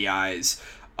 70 RBIs,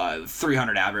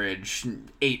 300 average,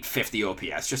 850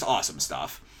 OPS, just awesome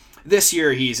stuff. This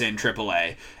year he's in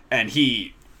AAA, and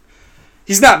he's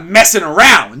not messing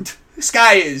around. This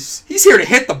guy he's here to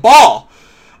hit the ball.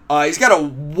 He's got a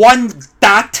 1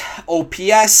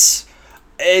 OPS.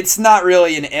 It's not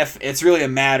really an if, it's really a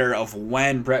matter of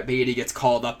when Brett Beatty gets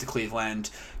called up to Cleveland,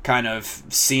 kind of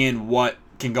seeing what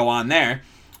can go on there.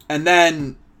 And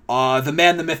then the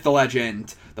man, the myth, the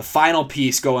legend, the final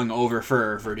piece going over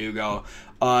for Verdugo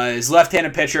is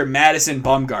left-handed pitcher Madison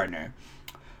Bumgarner.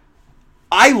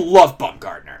 I love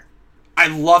Bumgarner. I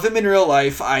love him in real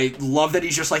life. I love that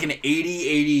he's just like an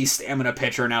 80-80 stamina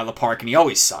pitcher and out of the park, and he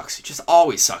always sucks. He just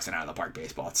always sucks in out of the park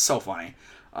baseball. It's so funny.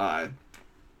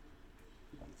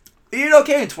 He did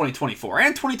okay in 2024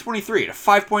 and 2023 at a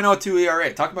 5.02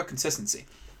 ERA. Talk about consistency.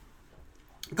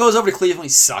 Goes over to Cleveland, he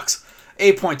sucks.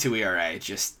 8.2 ERA,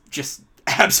 just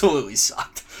absolutely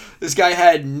sucked. This guy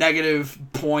had negative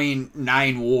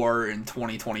 .9 WAR in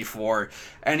 2024,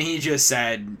 and he just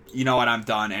said, "You know what, I'm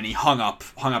done," and he hung up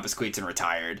his cleats and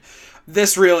retired.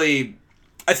 This really,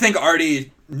 I think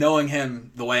Artie, knowing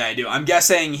him the way I do, I'm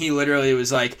guessing he literally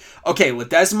was like, "Okay,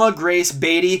 Ledesma, Grace,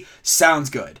 Beatty,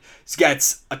 sounds good." He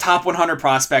gets a top 100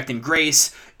 prospect in Grace,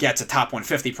 gets a top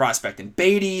 150 prospect in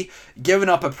Beatty, giving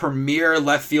up a premier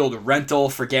left field rental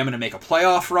for Gavin to make a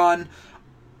playoff run.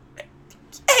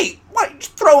 Hey, what?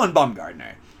 Throw in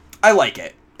Bumgarner. I like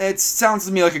it. It sounds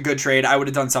to me like a good trade. I would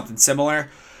have done something similar.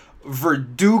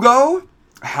 Verdugo,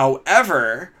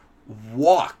 however,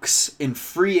 walks in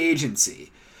free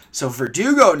agency. So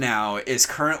Verdugo now is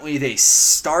currently the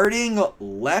starting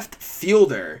left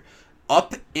fielder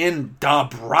up in the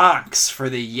Bronx for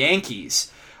the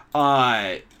Yankees.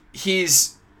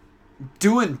 He's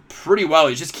doing pretty well.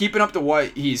 He's just keeping up to what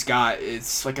he's got.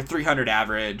 It's like a 300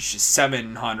 average,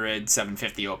 700,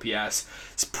 750 OPS.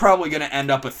 He's probably going to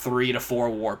end up a 3 to 4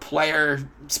 WAR player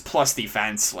plus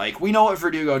defense. Like, we know what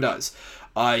Verdugo does.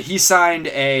 He signed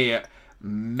a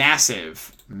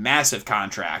massive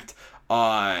contract.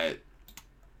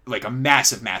 Like a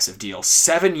massive deal.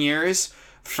 7 years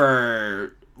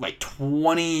for like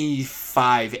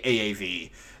 25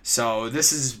 AAV. So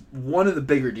this is one of the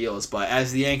bigger deals, but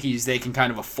as the Yankees, they can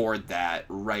kind of afford that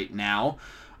right now.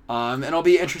 And it'll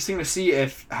be interesting to see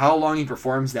how long he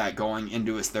performs that going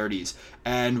into his 30s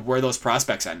and where those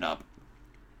prospects end up.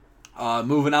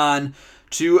 Moving on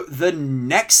to the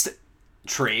next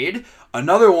trade,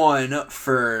 another one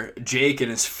for Jake in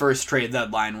his first trade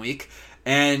deadline week,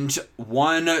 and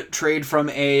one trade from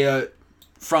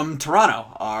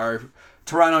Toronto. Our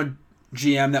Toronto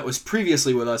GM that was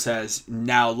previously with us has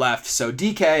now left. So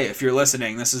DK, if you're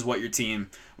listening, this is what your team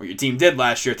did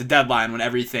last year at the deadline when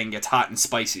everything gets hot and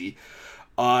spicy.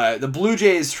 The Blue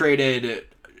Jays traded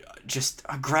just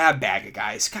a grab bag of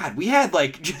guys. God, we had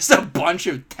like just a bunch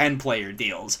of 10-player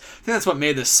deals. I think that's what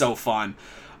made this so fun.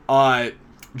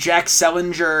 Jack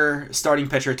Sellinger, starting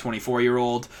pitcher,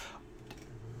 24-year-old.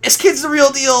 This kid's the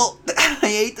real deal. I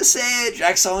hate to say it.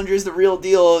 Jack Sellinger's the real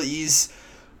deal. He's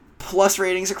plus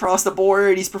ratings across the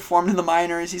board. He's performed in the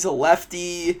minors. He's a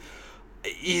lefty.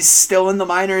 He's still in the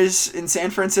minors in San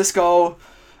Francisco.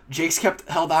 Jake's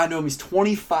held on to him. He's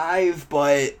 25,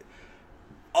 but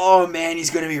oh man, he's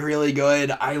going to be really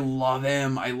good. I love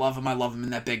him. I love him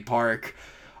in that big park.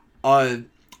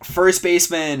 First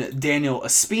baseman Daniel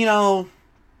Espino.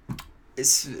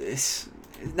 It's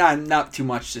not too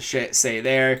much to say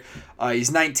there.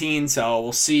 He's 19, so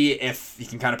we'll see if he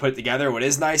can kind of put it together. What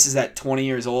is nice is that 20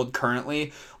 years old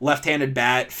currently, left-handed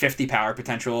bat, 50 power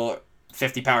potential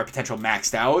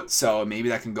maxed out, so maybe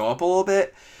that can go up a little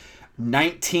bit.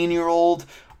 19-year-old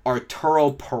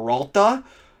Arturo Peralta.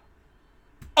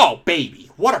 Oh, baby,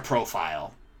 what a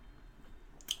profile.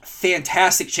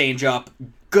 Fantastic changeup,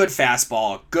 good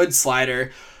fastball, good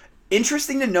slider.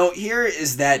 Interesting to note here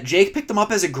is that Jake picked him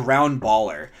up as a ground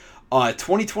baller.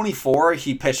 2024,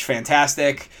 he pitched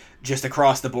fantastic just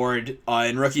across the board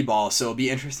in rookie ball, so it'll be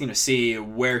interesting to see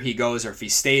where he goes or if he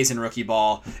stays in rookie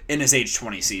ball in his age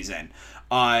 20 season.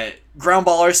 Ground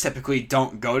ballers typically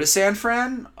don't go to San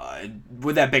Fran.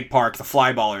 With that big park, the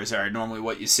fly ballers are normally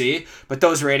what you see, but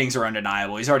those ratings are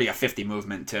undeniable. He's already got 50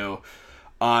 movement too.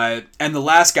 And the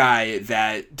last guy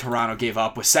that Toronto gave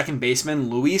up was second baseman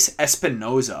Luis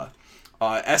Espinoza.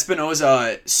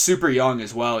 Espinoza, super young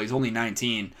as well. He's only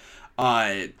 19.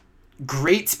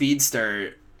 Great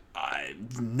speedster.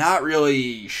 Not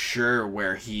really sure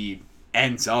where he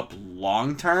ends up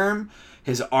long term.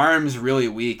 His arm's really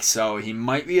weak, so he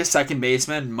might be a second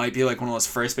baseman. Might be like one of those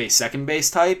first base, second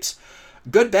base types.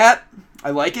 Good bat.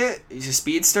 I like it. He's a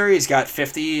speedster. He's got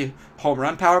 50 home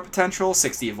run power potential,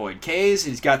 60 avoid Ks.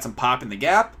 He's got some pop in the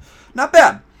gap. Not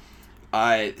bad.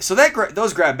 So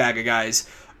those grab bag of guys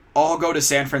all go to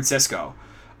San Francisco.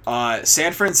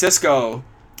 San Francisco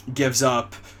gives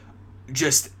up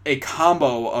just a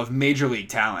combo of major league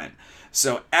talent.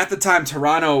 So at the time,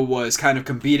 Toronto was kind of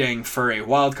competing for a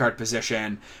wild card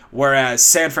position, whereas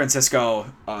San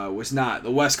Francisco was not.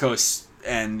 The West Coast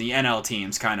and the NL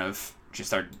teams kind of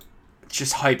are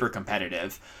hyper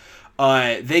competitive.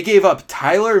 They gave up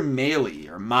Tyler Mahle,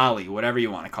 or Mahle, whatever you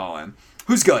want to call him,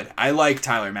 who's good. I like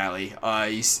Tyler Mahle.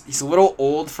 He's a little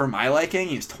old for my liking.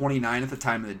 He was 29 at the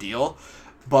time of the deal,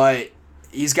 but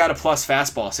he's got a plus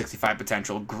fastball, 65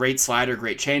 potential. Great slider,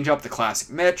 great changeup, the classic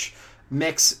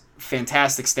mix,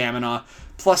 fantastic stamina,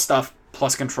 plus stuff,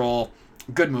 plus control,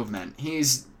 good movement.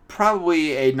 He's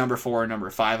probably a number 4 or number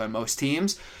 5 on most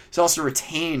teams. He's also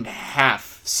retained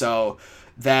half, so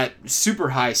that super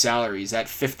high salaries, that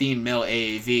 15 mil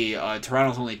AAV,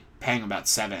 Toronto's only paying about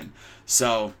 7.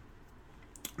 So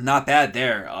not bad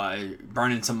there.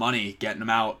 Burning some money, getting him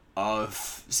out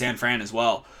of San Fran as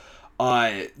well.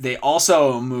 They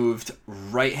also moved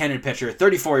right-handed pitcher,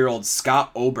 34-year-old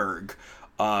Scott Oberg.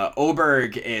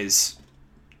 Oberg is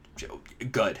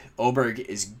good. Oberg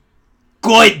is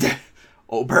good.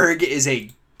 Oberg is a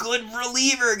good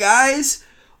reliever, guys.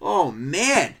 Oh,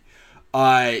 man.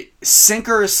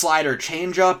 Sinker, slider,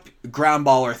 changeup, ground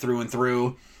baller through and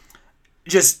through.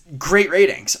 Just great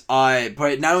ratings.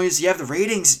 But not only does he have the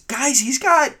ratings, guys, he's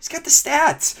got the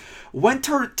stats. Went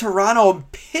to Toronto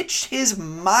and pitched his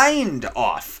mind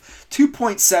off.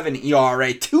 2.7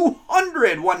 ERA,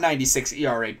 196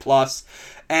 ERA plus,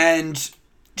 and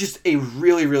just a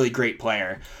really, really great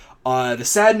player. The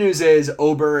sad news is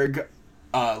Oberg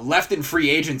left in free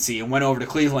agency and went over to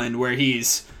Cleveland, where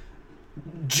he's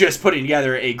just putting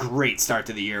together a great start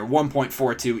to the year.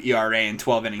 1.42 ERA in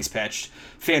 12 innings pitched.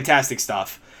 Fantastic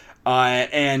stuff.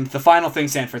 And the final thing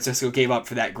San Francisco gave up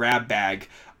for that grab bag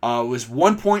was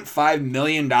 $1.5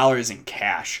 million in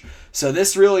cash. So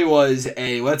this really was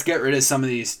a let's get rid of some of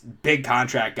these big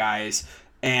contract guys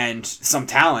and some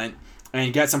talent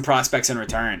and get some prospects in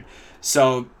return.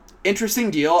 So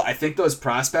interesting deal. I think those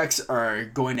prospects are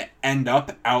going to end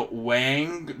up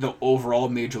outweighing the overall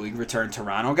major league return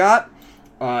Toronto got,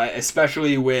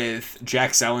 especially with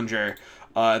Jack Sellinger,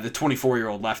 the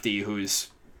 24-year-old lefty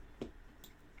who's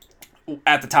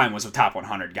at the time was a top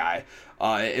 100 guy.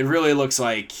 It really looks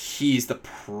like he's the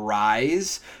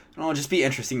prize. It'll just be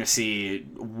interesting to see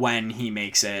when he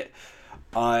makes it.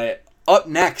 Up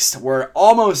next, we're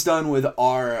almost done with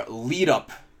our lead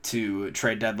up to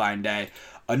trade deadline day.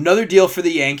 Another deal for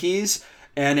the Yankees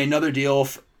and another deal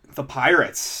for the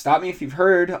Pirates. Stop me if you've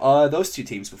heard those two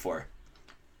teams before.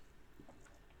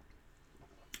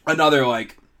 Another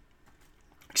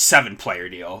 7-player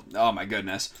deal. Oh my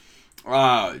goodness.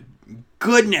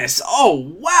 Goodness.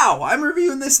 Oh, wow. I'm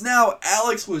reviewing this now.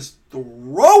 Alex was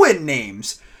throwing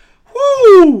names.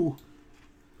 Woo!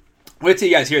 Wait till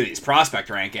you guys hear these prospect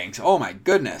rankings. Oh, my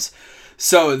goodness.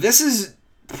 So this is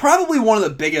probably one of the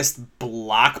biggest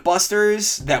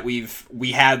blockbusters that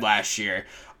we had last year.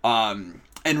 And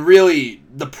really,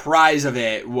 the prize of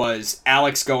it was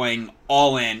Alex going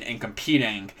all in and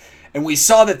competing. And we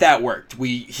saw that worked.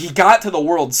 He got to the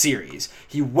World Series.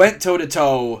 He went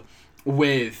toe-to-toe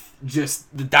with just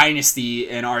the dynasty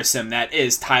in our sim that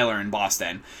is Tyler in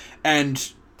Boston.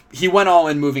 And he went all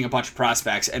in moving a bunch of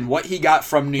prospects. And what he got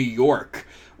from New York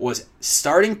was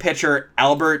starting pitcher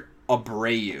Albert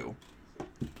Abreu.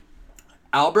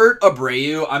 Albert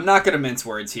Abreu, I'm not going to mince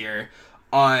words here.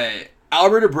 Albert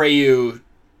Abreu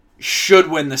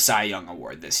should win the Cy Young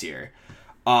Award this year.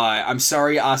 I'm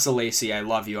sorry, Asa Lacy, I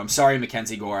love you. I'm sorry,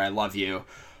 Mackenzie Gore, I love you.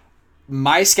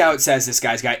 My scout says this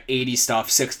guy's got 80 stuff,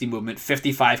 60 movement,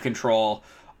 55 control,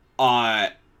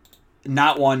 not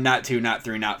 1, not 2, not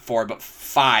 3, not 4, but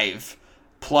 5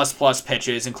 plus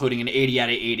pitches, including an 80 out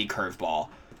of 80 curveball.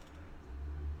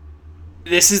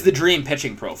 This is the dream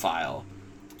pitching profile.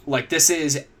 This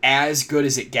is as good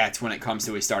as it gets when it comes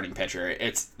to a starting pitcher.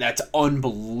 That's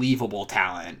unbelievable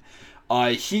talent.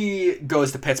 He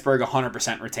goes to Pittsburgh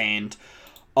 100% retained.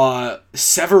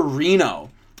 Severino,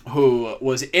 who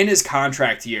was in his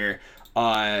contract year,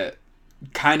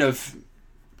 kind of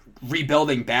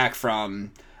rebuilding back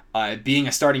from being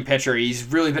a starting pitcher. He's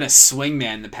really been a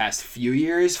swingman the past few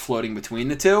years, floating between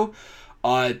the two.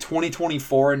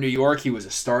 2024 in New York, he was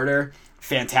a starter.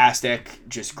 Fantastic.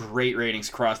 Just great ratings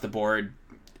across the board.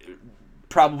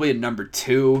 Probably a number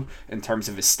 2 in terms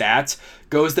of his stats.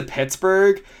 Goes to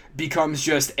Pittsburgh, becomes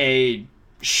just a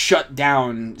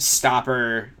shutdown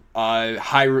stopper,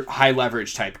 high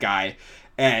leverage type guy,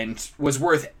 and was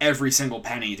worth every single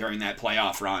penny during that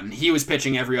playoff run. He was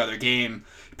pitching every other game.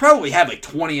 He probably had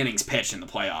 20 innings pitched in the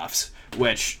playoffs,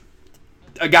 which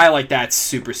a guy like that's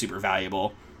super, super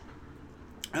valuable.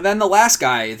 And then the last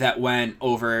guy that went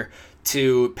over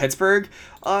to Pittsburgh,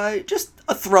 just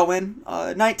a throw-in,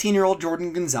 19-year-old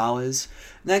Jordan Gonzalez.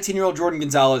 19-year-old Jordan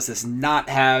Gonzalez does not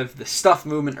have the stuff,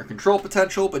 movement, or control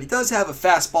potential, but he does have a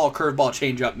fastball, curveball,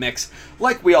 changeup mix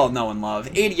like we all know and love.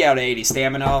 80 out of 80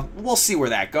 stamina. We'll see where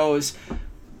that goes.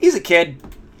 He's a kid.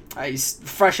 He's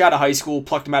fresh out of high school,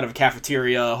 plucked him out of a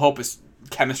cafeteria. Hope his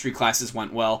chemistry classes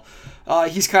went well.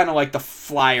 He's kind of like the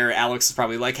flyer. Alex is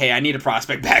probably like, hey, I need a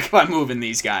prospect back if I'm moving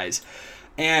these guys.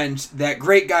 And that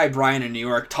great guy Brian in New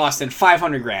York tossed in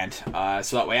 500 grand,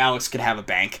 so that way Alex could have a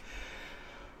bank.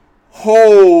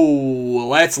 Oh,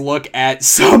 let's look at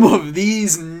some of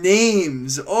these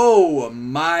names. Oh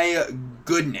my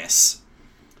goodness.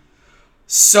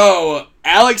 So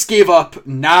Alex gave up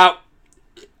I'm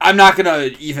not going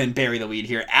to even bury the lead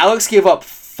here. Alex gave up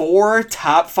 4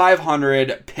 top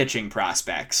 500 pitching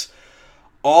prospects,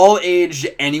 all aged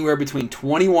anywhere between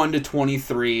 21 to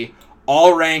 23,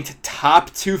 all ranked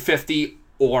top 250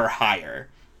 or higher.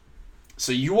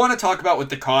 So you want to talk about what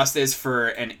the cost is for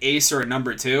an ace or a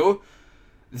number 2?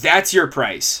 That's your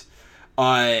price.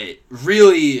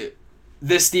 Really,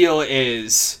 this deal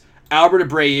is Albert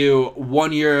Abreu,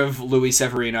 1 year of Luis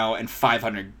Severino, and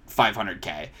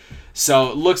 500K. So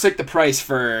it looks like the price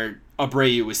for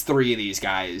Abreu was 3 of these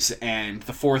guys, and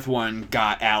the 4th one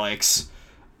got Alex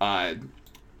a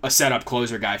setup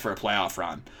closer guy for a playoff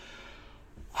run.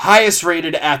 Highest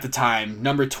rated at the time,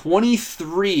 number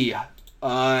 23,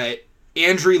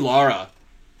 Andrew Lara.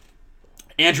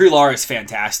 Andrew Lara is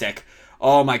fantastic.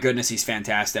 Oh my goodness, he's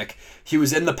fantastic. He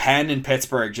was in the pen in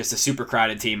Pittsburgh, just a super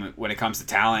crowded team when it comes to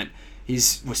talent. He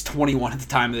was 21 at the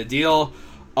time of the deal.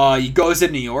 He goes to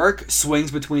New York,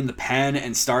 swings between the pen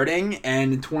and starting,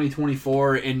 and in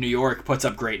 2024 in New York puts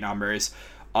up great numbers.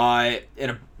 In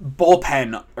a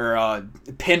bullpen or a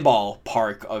pinball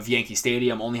park of Yankee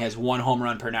Stadium, only has 1 home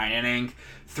run per 9 inning,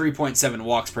 3.7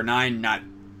 walks per 9, not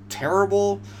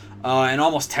terrible, and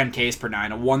almost 10 Ks per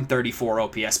 9, a 134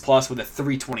 OPS plus with a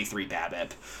 323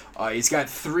 BABIP. He's got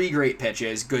 3 great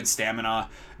pitches, good stamina,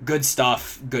 good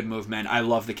stuff, good movement. I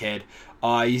love the kid.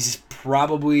 He's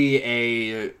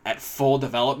probably at full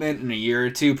development in a year or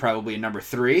two, probably a number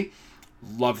 3.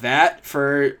 Love that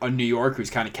for a New York who's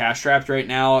kind of cash-strapped right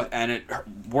now, and it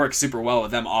works super well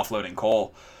with them offloading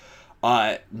Cole.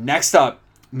 Next up,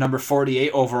 number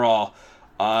 48 overall,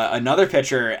 another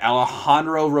pitcher,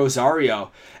 Alejandro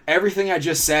Rosario. Everything I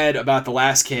just said about the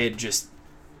last kid, just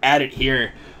add it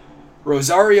here.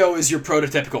 Rosario is your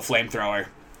prototypical flamethrower.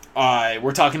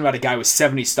 We're talking about a guy with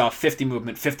 70 stuff, 50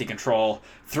 movement, 50 control,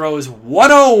 throws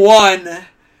 101,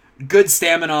 good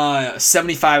stamina,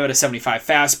 75 out of 75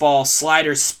 fastball,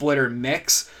 slider, splitter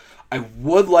mix. I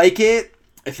would like it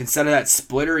if instead of that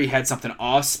splitter he had something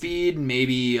off speed,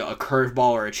 maybe a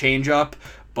curveball or a changeup,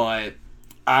 but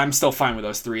I'm still fine with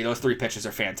those 3. Those 3 pitches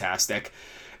are fantastic.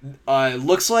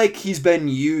 Looks like he's been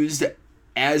used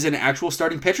as an actual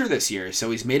starting pitcher this year,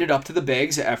 so he's made it up to the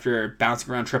bigs after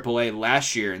bouncing around AAA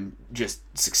last year and just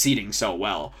succeeding so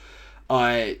well.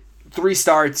 3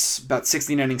 starts, about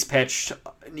 16 innings pitched,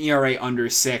 an ERA under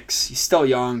 6. He's still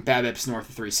young, BABIP's north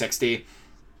of 360.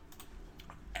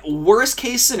 Worst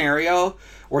case scenario,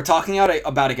 we're talking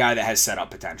about a guy that has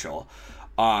setup potential,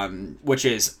 which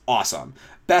is awesome.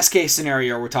 Best case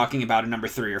scenario, we're talking about a number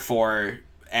 3 or 4,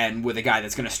 and with a guy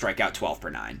that's going to strike out 12 per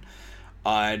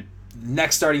 9.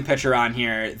 Next starting pitcher on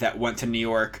here that went to New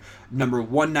York, number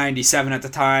 197 at the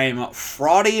time,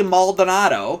 Fraudy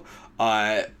Maldonado.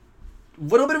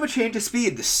 Little bit of a change of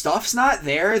speed. The stuff's not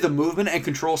there. The movement and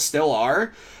control still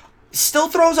are. Still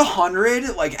throws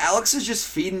 100. Like, Alex is just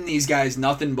feeding these guys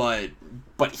nothing but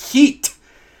heat.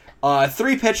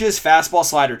 3 pitches, fastball,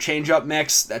 slider, changeup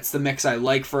mix. That's the mix I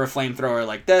like for a flamethrower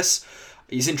like this.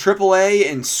 He's in AAA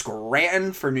in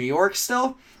Scranton for New York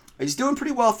still. He's doing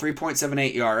pretty well,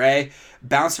 3.78 ERA.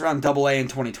 Bounced around AA in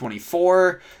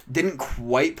 2024. Didn't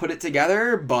quite put it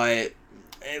together, but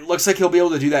it looks like he'll be able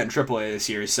to do that in AAA this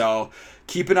year. So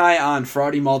keep an eye on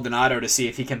Fraudy Maldonado to see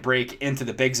if he can break into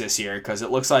the bigs this year, because it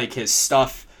looks like his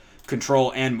stuff,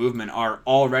 control, and movement are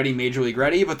already Major League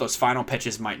ready, but those final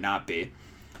pitches might not be.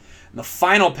 And the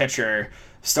final pitcher,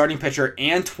 starting pitcher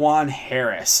Antoine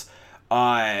Harris.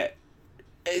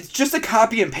 It's just a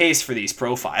copy and paste for these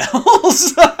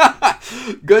profiles.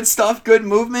 Good stuff, good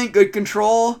movement, good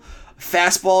control.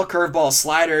 Fastball, curveball,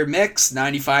 slider mix,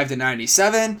 95 to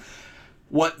 97.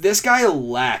 What this guy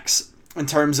lacks in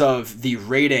terms of the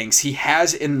ratings, he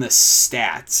has in the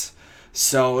stats.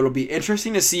 So it'll be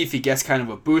interesting to see if he gets kind of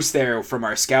a boost there from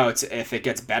our scouts, if it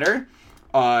gets better.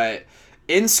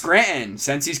 In Scranton,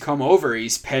 since he's come over,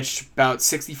 he's pitched about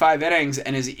 65 innings,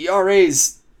 and his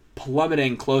ERA's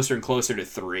plummeting closer and closer to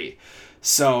 3.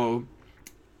 So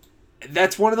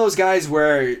that's one of those guys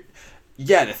where,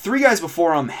 yeah, the 3 guys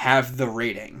before him have the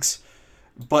ratings,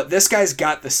 but this guy's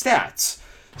got the stats.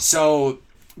 So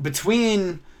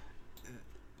between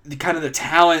the kind of the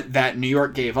talent that New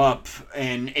York gave up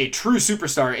and a true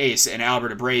superstar ace in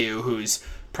Albert Abreu, who's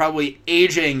probably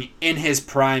aging in his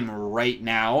prime right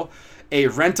now, a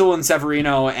rental in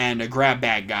Severino, and a grab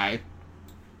bag guy,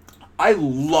 I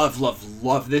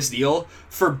love this deal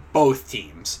for both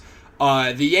teams.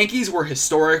 The Yankees were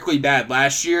historically bad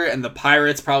last year, and the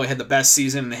Pirates probably had the best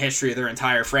season in the history of their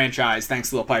entire franchise,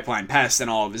 thanks to the Pipeline Pest and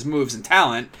all of his moves and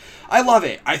talent. I love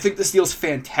it. I think this deal's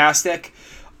fantastic.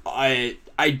 I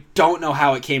don't know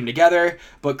how it came together,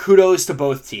 but kudos to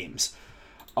both teams.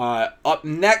 Up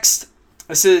next,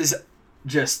 this is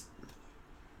just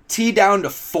tee down to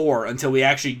 4 until we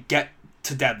actually get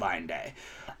to deadline day.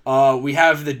 We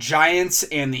have the Giants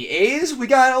and the A's. We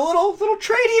got a little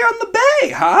trade here on the Bay,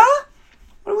 huh?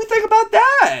 What do we think about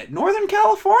that? Northern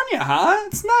California, huh?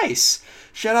 It's nice.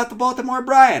 Shout out to Baltimore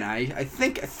Brian. I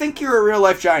think you're a real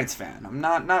life Giants fan. I'm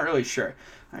not really sure.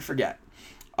 I forget.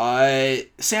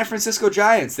 San Francisco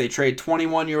Giants. They trade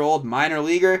 21-year-old minor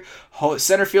leaguer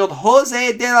center field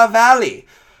Jose De La Valle.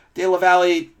 De La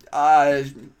Valle.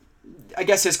 I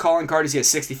guess his calling card is he has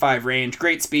 65 range,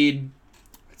 great speed.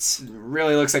 It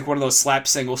really looks like one of those slap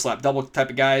single, slap double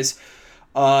type of guys.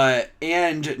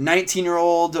 And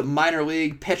 19-year-old minor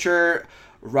league pitcher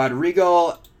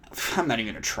Rodrigo. I'm not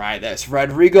even gonna try this.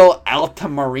 Rodrigo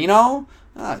Altamirano.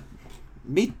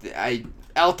 Altamirano.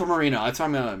 That's why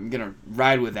I'm gonna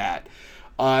ride with that.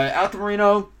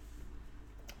 Altamirano.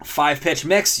 5-pitch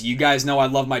mix. You guys know I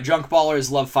love my junk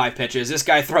ballers. Love 5 pitches. This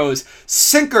guy throws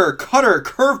sinker, cutter,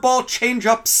 curveball,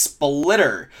 changeup,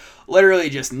 splitter. Literally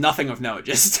just nothing of note.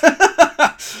 Just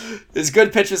his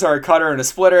good pitches are a cutter and a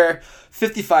splitter.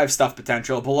 55 stuff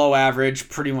potential. Below average.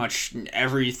 Pretty much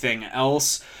everything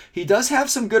else. He does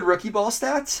have some good rookie ball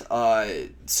stats.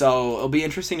 So it'll be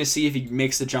interesting to see if he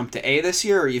makes the jump to A this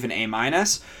year or even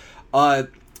A-.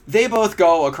 They both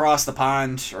go across the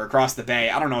pond or across the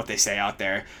bay, I don't know what they say out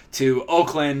there, to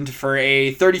Oakland for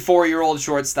a 34-year-old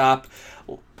shortstop.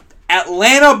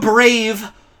 Atlanta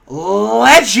Brave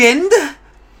legend,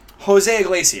 Jose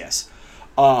Iglesias.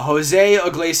 Jose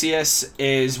Iglesias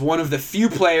is one of the few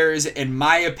players, in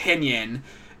my opinion,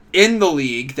 in the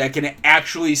league that can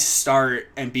actually start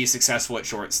and be successful at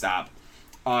shortstop.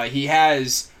 He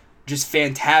has just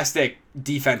fantastic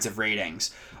defensive ratings.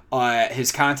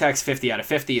 His contact's 50 out of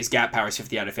 50, his gap power's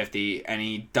 50 out of 50, and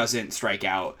he doesn't strike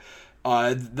out.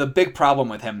 The big problem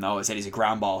with him, though, is that he's a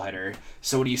ground ball hitter.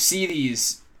 So when you see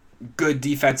these good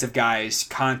defensive guys,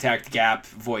 contact gap,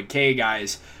 void K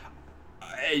guys,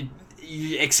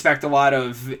 you expect a lot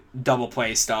of double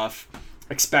play stuff.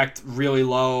 Expect really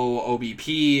low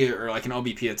OBP, or like an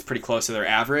OBP that's pretty close to their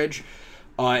average.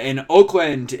 In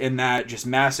Oakland, in that just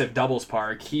massive doubles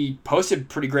park, he posted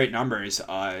pretty great numbers.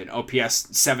 An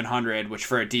OPS 700, which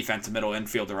for a defensive middle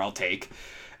infielder I'll take.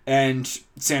 And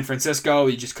San Francisco,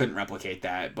 he just couldn't replicate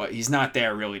that. But he's not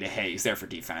there really to hit. He's there for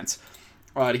defense.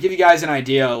 To give you guys an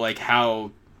idea like how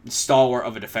stalwart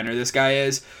of a defender this guy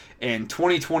is, in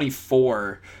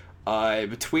 2024,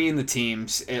 between the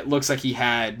teams, it looks like he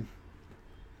had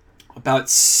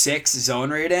about 6 zone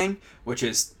rating, which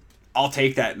is... I'll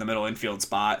take that in the middle infield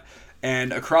spot.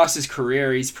 And across his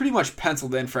career, he's pretty much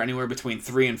penciled in for anywhere between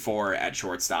 3 and 4 at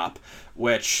shortstop,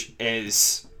 which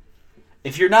is,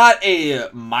 if you're not a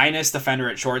minus defender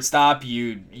at shortstop,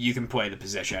 you can play the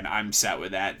position. I'm set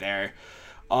with that there.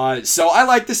 So I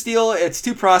like this deal. It's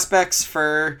 2 prospects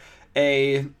for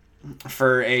a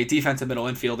defensive middle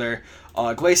infielder.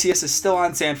 Iglesias is still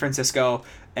on San Francisco,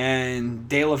 and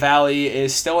De La Valle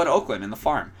is still in Oakland in the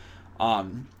farm.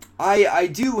 I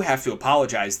do have to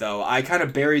apologize, though. I kind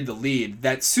of buried the lead.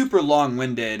 That super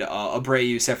long-winded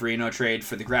Abreu-Severino trade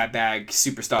for the grab bag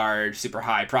superstar, super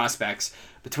high prospects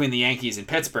between the Yankees and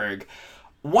Pittsburgh.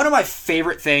 One of my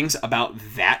favorite things about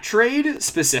that trade,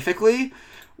 specifically,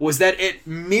 was that it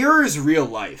mirrors real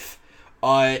life.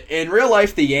 In real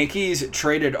life, the Yankees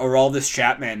traded Aroldis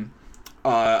Chapman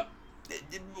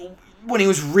when he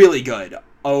was really good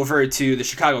over to the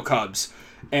Chicago Cubs.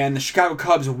 And the Chicago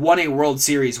Cubs won a World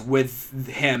Series with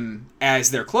him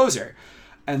as their closer.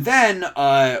 And then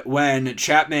when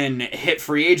Chapman hit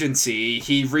free agency,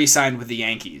 he re-signed with the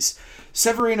Yankees.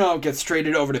 Severino gets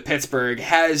traded over to Pittsburgh,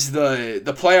 has the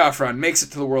playoff run, makes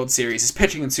it to the World Series, is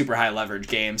pitching in super high leverage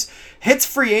games, hits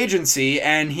free agency,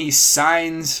 and he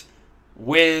signs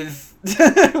with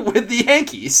with the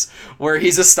Yankees, where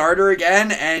he's a starter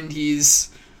again, and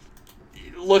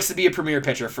looks to be a premier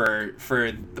pitcher for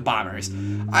the Bombers.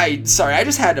 I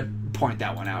just had to point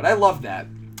that one out. I love that.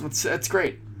 It's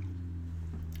great.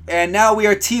 And now we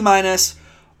are T-minus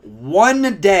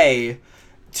 1 day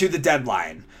to the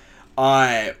deadline.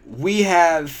 We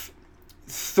have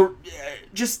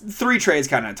just 3 trades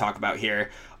kind of to talk about here.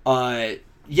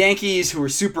 Yankees, who are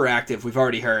super active, we've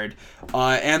already heard,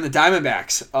 and the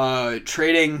Diamondbacks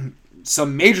trading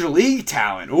some major league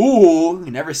talent. Ooh,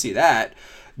 you never see that.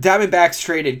 Diamondbacks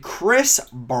traded Chris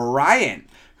Bryant,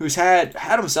 who's had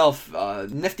himself a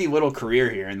nifty little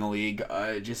career here in the league,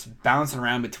 just bouncing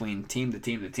around between team to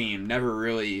team to team, never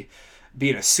really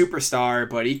being a superstar,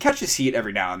 but he catches heat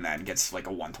every now and then, gets like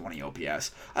a 120 OPS.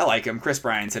 I like him. Kris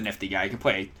Bryant's a nifty guy. He can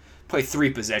play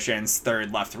three positions,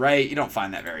 third, left, right. You don't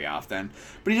find that very often.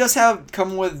 But he does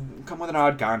come with an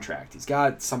odd contract. He's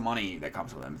got some money that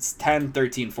comes with him. It's 10,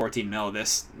 13, 14 mil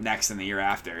this next and the year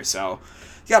after. So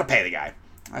you got to pay the guy.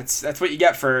 That's what you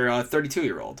get for a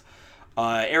 32-year-old.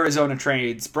 Arizona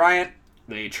trades Bryant.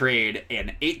 They trade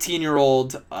an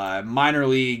 18-year-old minor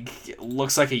league,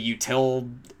 looks like a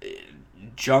util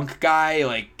junk guy,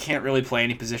 like can't really play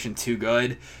any position too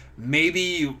good.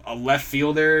 Maybe a left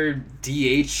fielder,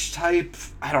 DH type.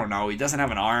 I don't know. He doesn't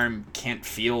have an arm, can't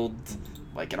field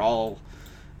like at all.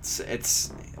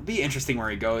 It'll be interesting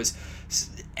where he goes.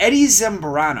 Eddie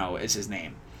Zambrano is his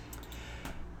name.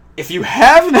 If you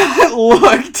have not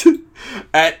looked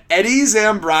at Eddie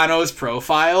Zambrano's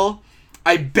profile,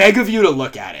 I beg of you to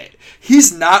look at it.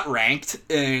 He's not ranked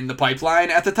in the pipeline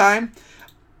at the time,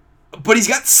 but he's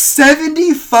got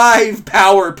 75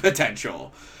 power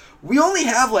potential. We only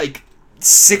have like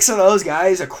 6 of those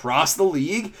guys across the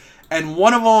league, and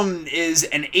one of them is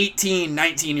an 18,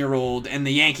 19-year-old in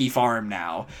the Yankee farm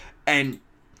now. And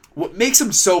what makes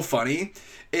him so funny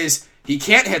is he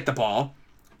can't hit the ball.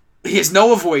 He has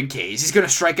no avoid Ks. He's going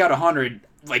to strike out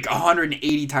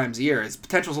 180 times a year. His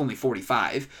potential is only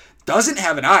 45. Doesn't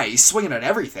have an eye. He's swinging at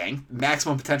everything.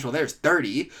 Maximum potential there is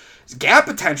 30. His gap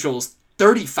potential is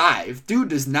 35. Dude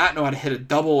does not know how to hit a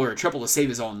double or a triple to save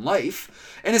his own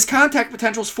life. And his contact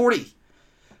potential is 40.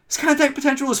 His contact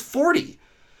potential is 40.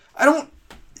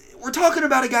 We're talking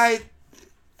about a guy,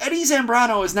 Eddie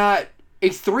Zambrano is not a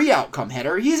 3 outcome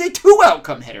hitter. He's a 2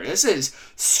 outcome hitter. This is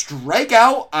strike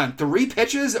out on 3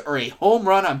 pitches or a home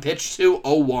run on pitch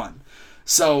 201.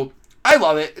 So I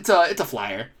love it. It's a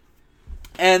flyer.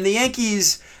 And the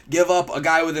Yankees give up a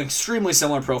guy with an extremely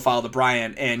similar profile to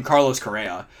Bryant and Carlos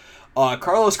Correa.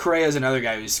 Carlos Correa is another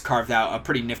guy who's carved out a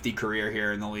pretty nifty career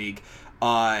here in the league.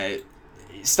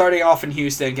 Starting off in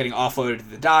Houston, getting offloaded to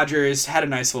the Dodgers, had a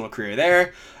nice little career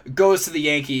there. Goes to the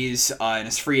Yankees in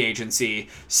his free agency,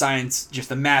 signs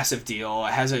just a massive deal,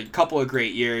 has a couple of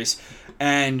great years,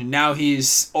 and now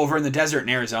he's over in the desert in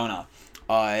Arizona.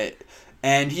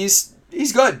 And he's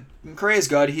good. Correa's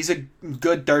good. He's a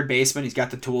good third baseman. He's got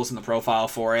the tools and the profile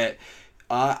for it.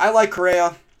 I like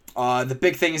Correa. The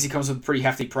big thing is he comes with a pretty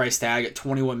hefty price tag at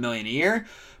 $21 million a year.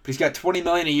 But he's got $20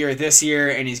 million a year this year,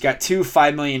 and he's got 2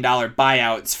 $5 million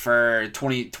buyouts for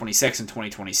 2026 and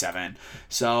 2027.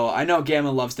 So I know Gamma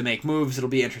loves to make moves. It'll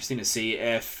be interesting to see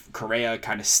if Correa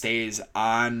kind of stays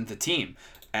on the team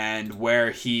and where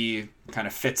he kind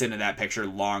of fits into that picture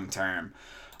long term.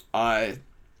 To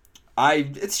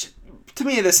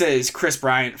me, this is Kris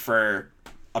Bryant for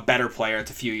a better player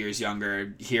that's a few years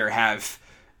younger. Here, have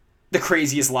the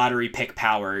craziest lottery pick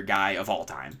power guy of all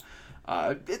time.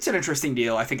 It's an interesting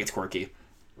deal. I think it's quirky.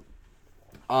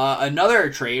 Another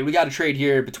trade. We got a trade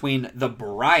here between the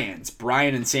Bryants.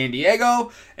 Bryant in San Diego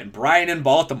and Bryant in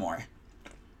Baltimore.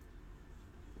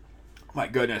 My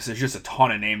goodness, there's just a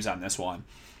ton of names on this one.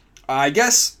 I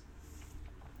guess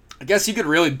you could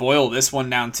really boil this one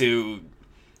down to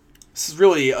this is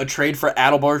really a trade for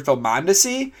Adalberto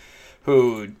Mondesi,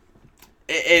 who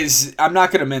is, I'm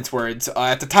not going to mince words,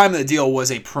 at the time of the deal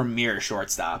was a premier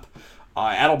shortstop.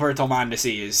 Adalberto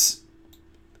Mondesi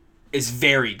is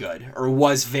very good, or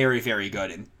was very, very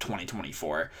good in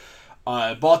 2024.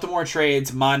 Baltimore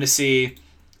trades Mondesi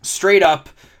straight up,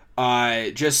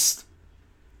 he's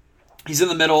in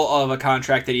the middle of a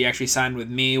contract that he actually signed with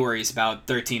me where he's about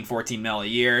 13, 14 mil a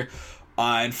year,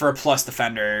 and for a plus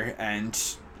defender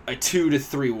and a 2 to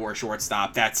 3 WAR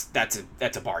shortstop, that's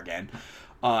a bargain.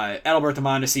 Adalberto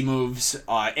Mondesi moves,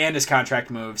 and his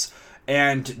contract moves.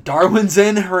 And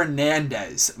Darwinzon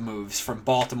Hernandez moves from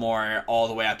Baltimore all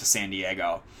the way out to San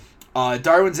Diego.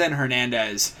 Darwinzon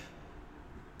Hernandez,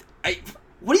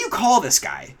 what do you call this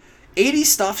guy? 80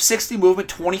 stuff, 60 movement,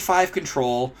 25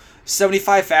 control,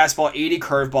 75 fastball, 80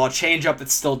 curveball, changeup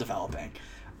that's still developing.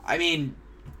 I mean,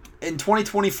 in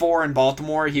 2024 in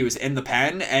Baltimore, he was in the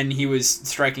pen, and he was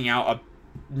striking out a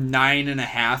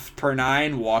 9.5 per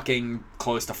 9, walking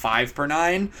close to 5 per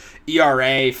 9.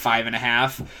 ERA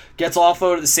 5.5. Gets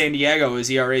offloaded to San Diego. His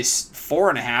ERA is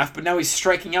 4.5, but now he's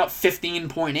striking out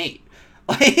 15.8.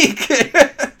 Like,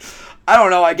 I don't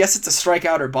know. I guess it's a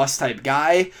strikeout or bust type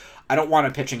guy. I don't want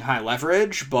him pitching high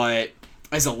leverage, but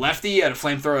as a lefty at a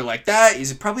flamethrower like that,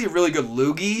 he's probably a really good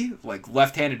loogie, like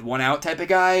left-handed one-out type of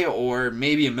guy, or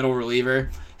maybe a middle reliever.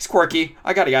 He's quirky.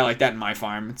 I got a guy like that in my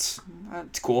farm. It's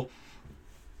cool.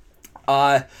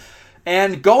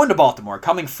 And going to Baltimore,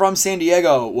 coming from San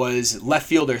Diego, was left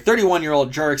fielder,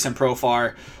 31-year-old Jurickson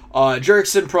Profar.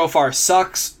 Jurickson Profar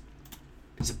sucks.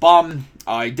 He's a bum.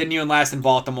 He didn't even last in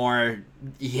Baltimore.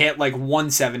 He hit like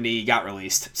 170, got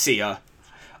released. See ya.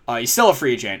 He's still a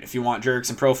free agent if you want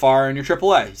Jurickson Profar in your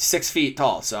AAA. He's 6 feet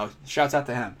tall, so shouts out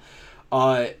to him.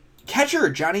 Catcher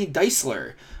Johnny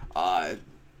Deisler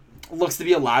looks to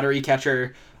be a lottery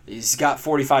catcher. He's got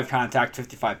 45 contact,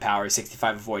 55 power,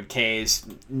 65 avoid Ks.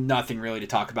 Nothing really to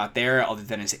talk about there other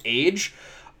than his age.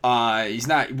 He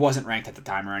wasn't ranked at the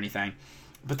time or anything.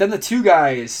 But then the two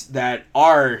guys that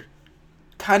are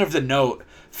kind of the note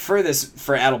for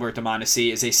Adalberto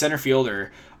Mondesi is a center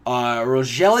fielder,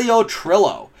 Rogelio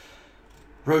Trillo.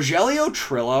 Rogelio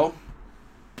Trillo,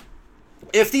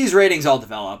 if these ratings all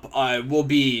develop, will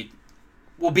be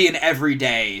an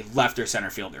everyday left or center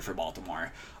fielder for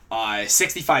Baltimore.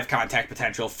 65 contact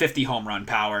potential, 50 home run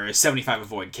power, 75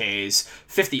 avoid Ks,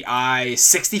 50 I,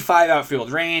 65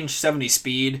 outfield range, 70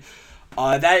 speed.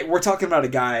 That we're talking about a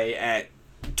guy at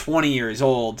 20 years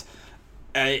old.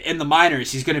 In the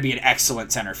minors, he's going to be an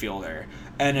excellent center fielder.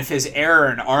 And if his error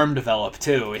and arm develop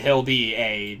too, he'll be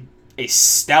a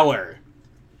stellar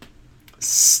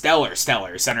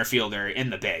center fielder in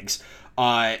the bigs.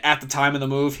 At the time of the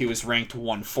move, he was ranked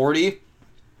 140.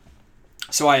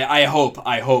 So I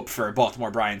hope for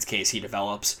Baltimore Bryan's case he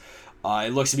develops.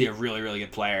 It looks to be a really, really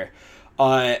good player.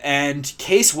 And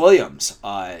Case Williams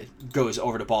goes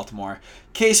over to Baltimore.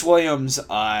 Case Williams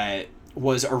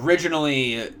was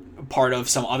originally part of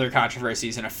some other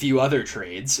controversies and a few other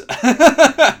trades, to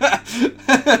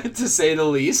say the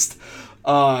least.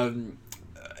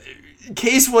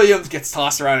 Case Williams gets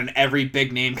tossed around in every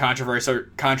big name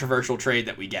controversial trade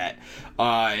that we get.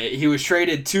 He was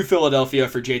traded to Philadelphia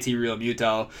for JT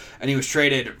Realmuto, and he was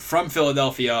traded from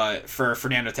Philadelphia for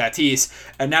Fernando Tatis,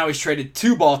 and now he's traded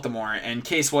to Baltimore, and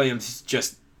Case Williams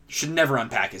just should never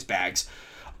unpack his bags.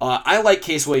 I like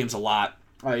Case Williams a lot.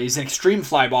 He's an extreme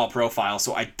fly ball profile,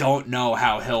 so I don't know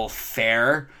how he'll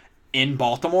fare in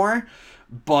Baltimore,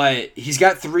 but he's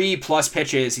got 3+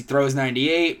 pitches. He throws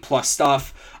 98 plus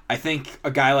stuff. I think a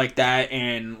guy like that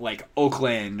in like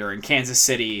Oakland or in Kansas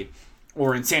City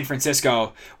or in San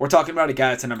Francisco, we're talking about a guy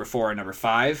that's a number 4 or number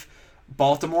 5.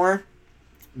 Baltimore,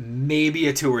 maybe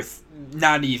a 2 or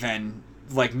not even,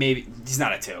 like maybe, he's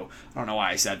not a 2. I don't know why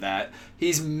I said that.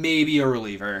 He's maybe a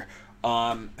reliever.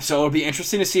 So it'll be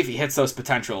interesting to see if he hits those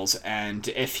potentials and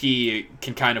if he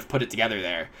can kind of put it together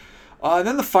there.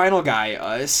 Then the final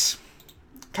guy is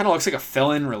kind of looks like a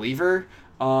fill-in reliever,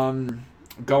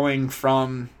 going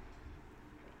from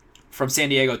San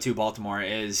Diego to Baltimore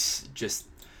is just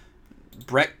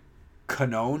Brett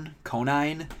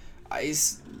Conine.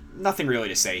 He's nothing really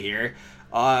to say here.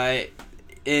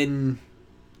 In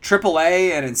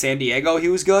AAA and in San Diego, he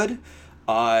was good.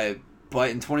 But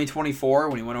in 2024,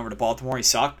 when he went over to Baltimore, he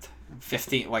sucked.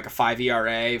 5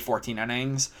 ERA, 14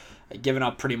 innings, giving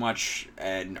up pretty much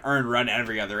an earned run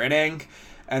every other inning.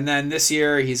 And then this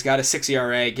year, he's got a 6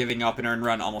 ERA, giving up an earned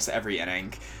run almost every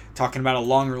inning. Talking about a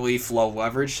long relief, low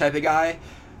leverage type of guy.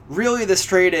 Really, this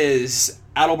trade is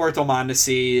Adalberto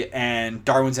Mondesi and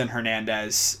Darwinzon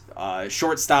Hernandez,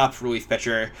 shortstop relief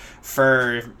pitcher,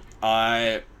 for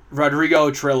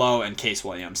Rodrigo Trillo and Case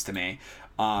Williams to me.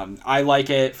 I like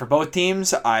it for both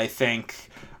teams. I think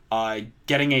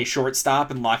getting a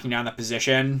shortstop and locking down the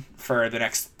position for the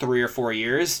next 3 or 4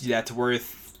 years, that's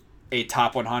worth a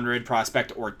top 100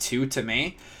 prospect or 2 to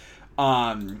me.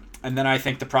 And then I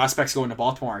think the prospects going to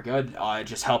Baltimore are good,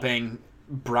 just helping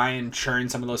Bryan churn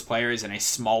some of those players in a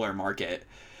smaller market.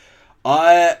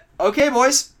 Okay,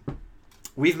 boys.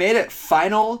 We've made it.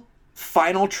 Final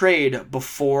trade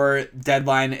before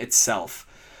deadline itself.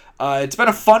 It's been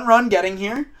a fun run getting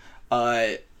here.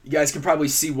 You guys can probably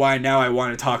see why now I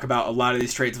want to talk about a lot of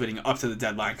these trades leading up to the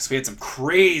deadline, because we had some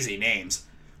crazy names.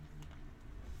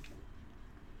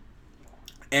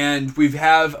 And we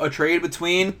have a trade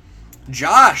between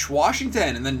Josh,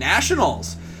 Washington, and the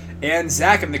Nationals, and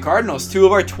Zach and the Cardinals, 2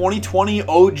 of our 2020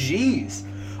 OGs.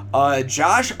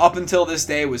 Josh, up until this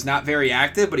day, was not very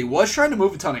active, but he was trying to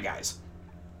move a ton of guys.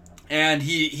 And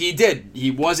he did.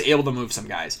 He was able to move some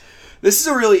guys. This is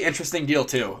a really interesting deal,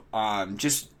 too.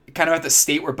 Just kind of at the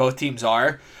state where both teams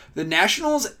are. The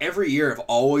Nationals, every year, have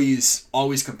always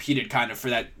competed kind of for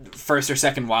that first or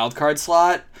second wild card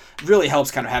slot. It really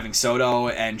helps kind of having Soto,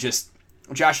 and just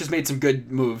Josh has made some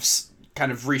good moves,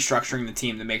 kind of restructuring the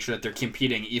team to make sure that they're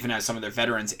competing even as some of their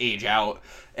veterans age out.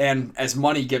 And as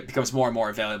money becomes more and more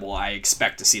available, I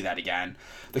expect to see that again.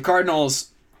 The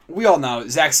Cardinals, we all know,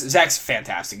 Zach's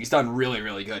fantastic. He's done really,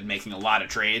 really good making a lot of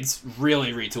trades,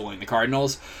 really retooling the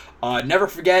Cardinals. Never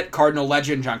forget Cardinal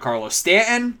legend Giancarlo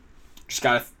Stanton. Just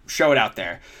got to show it out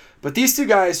there. But these two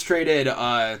guys traded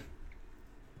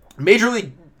major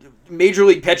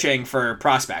league pitching for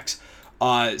prospects.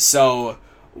 So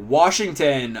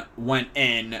Washington went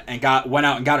out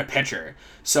and got a pitcher.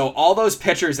 So all those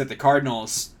pitchers that the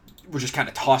Cardinals were just kind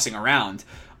of tossing around,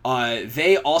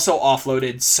 they also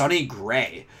offloaded Sonny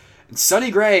Gray. And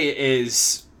Sonny Gray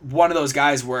is one of those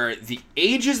guys where the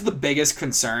age is the biggest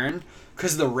concern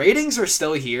because the ratings are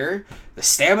still here, the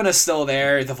stamina's still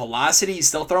there, the velocity is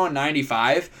still throwing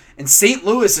 95, and St.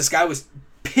 Louis, this guy was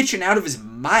pitching out of his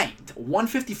mind.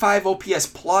 155 OPS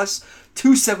plus,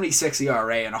 276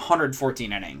 ERA, and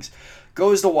 114 innings.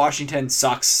 Goes to Washington,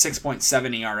 sucks,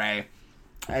 6.7 ERA.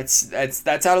 That's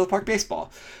out of the park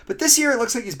baseball. But this year it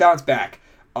looks like he's bounced back.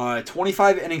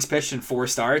 25 innings pitched in 4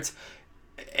 starts.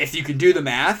 If you can do the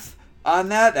math on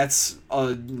that, that's a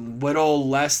little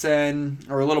less than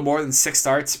or a little more than 6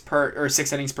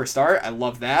 innings per start. I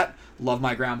love that. Love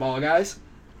my ground ball guys.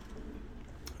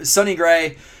 Sonny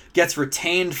Gray gets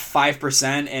retained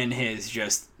 5% in his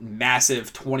just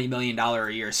massive $20 million a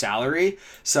year salary.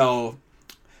 So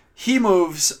he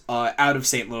moves out of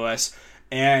St. Louis,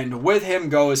 and with him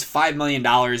goes $5 million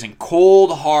in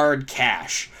cold, hard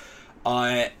cash.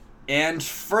 And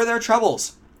for their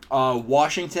troubles,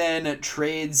 Washington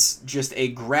trades just a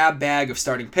grab bag of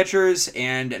starting pitchers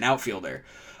and an outfielder.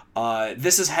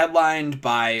 This is headlined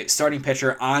by starting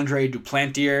pitcher Andre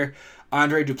Duplantier.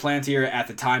 Andre Duplantier at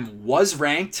the time was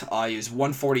ranked. He was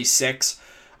 146.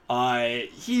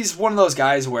 He's one of those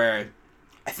guys where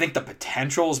I think the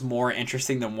potential is more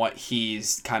interesting than what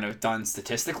he's kind of done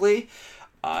statistically.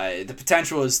 The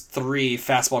potential is 3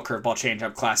 fastball, curveball,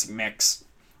 changeup, classic mix,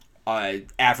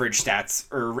 average stats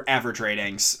or average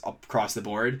ratings across the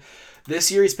board.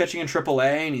 This year he's pitching in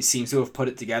AAA, and he seems to have put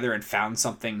it together and found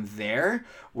something there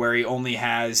where he only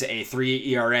has a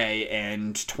 3 ERA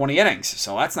and 20 innings.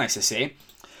 So that's nice to see.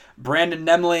 Brandon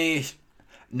Nemley,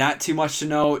 not too much to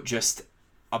note, just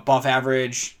above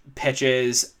average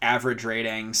pitches, average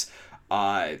ratings.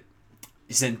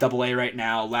 He's in AA right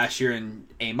now. Last year in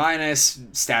A-.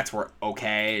 Stats were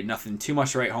okay. Nothing too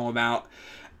much to write home about.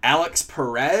 Alex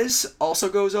Perez also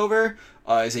goes over.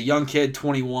 He's a young kid,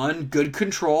 21. Good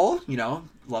control.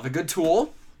 Love a good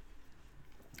tool.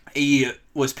 He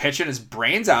was pitching his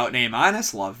brains out in A-.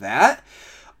 Love that.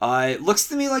 It looks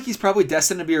to me like he's probably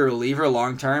destined to be a reliever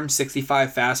long-term.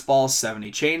 65 fastball,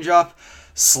 70 changeup.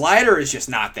 Slider is just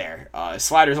not there.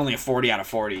 Slider's only a 40 out of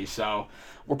 40. So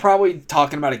we're probably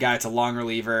talking about a guy that's a long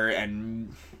reliever,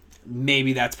 and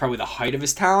maybe that's probably the height of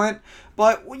his talent.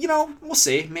 But, we'll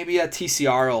see. Maybe a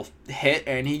TCR will hit,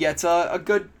 and he gets a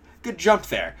good jump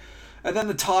there. And then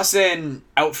the toss-in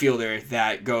outfielder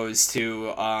that goes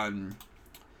to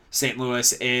St.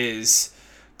 Louis is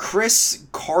Chris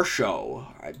Carbo.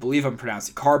 I believe I'm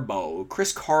pronouncing Carbo.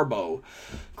 Chris Carbo.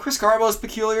 Chris Carbo is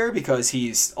peculiar because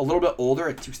he's a little bit older.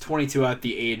 He was 22 at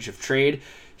the age of trade.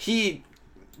 He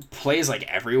plays like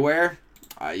everywhere.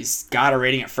 He's got a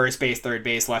rating at first base, third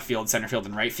base, left field, center field,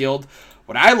 and right field.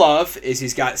 What I love is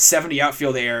he's got 70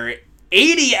 outfield air,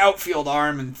 80 outfield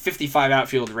arm, and 55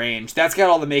 outfield range. That's got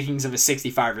all the makings of a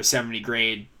 65 or 70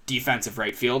 grade defensive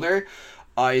right fielder.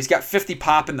 He's got 50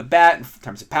 pop in the bat in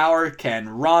terms of power, can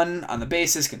run on the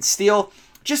bases, can steal.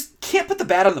 Just can't put the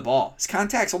bat on the ball. His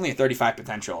contact's only a 35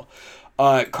 potential.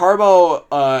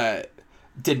 Carbo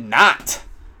did not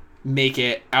make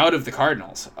it out of the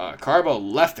Cardinals. Carbo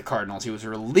left the Cardinals. He was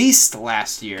released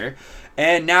last year,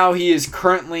 and now he is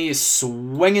currently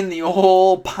swinging the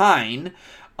old pine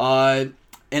in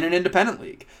an independent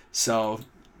league. So,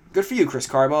 good for you, Chris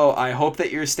Carbo. I hope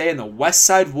that you're staying the West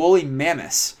Side Woolly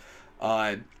Mammoths.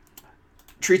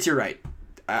 Treats you right.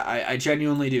 I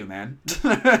genuinely do, man.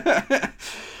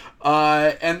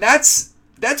 And that's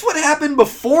what happened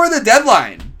before the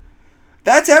deadline.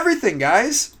 That's everything,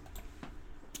 guys.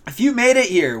 If you made it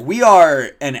here, we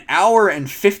are an hour and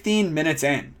 15 minutes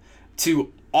in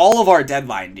to all of our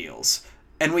deadline deals,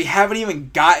 and we haven't even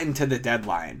gotten to the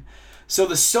deadline. So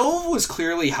the stove was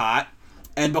clearly hot,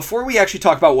 and before we actually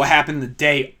talk about what happened the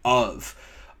day of,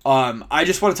 I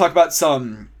just want to talk about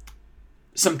some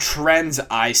trends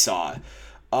I saw.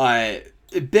 A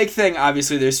big thing,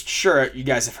 obviously, you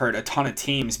guys have heard a ton of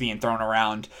teams being thrown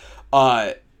around.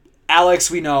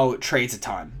 Alex, we know, trades a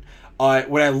ton.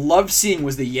 What I loved seeing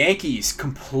was the Yankees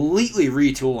completely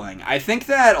retooling. I think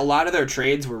that a lot of their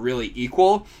trades were really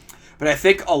equal, but I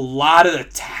think a lot of the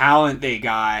talent they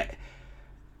got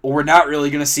we're not really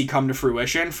going to see come to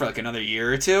fruition for like another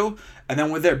year or two. And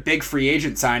then with their big free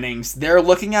agent signings, they're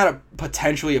looking at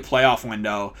potentially a playoff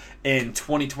window in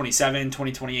 2027,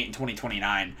 2028, and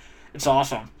 2029. It's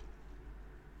awesome.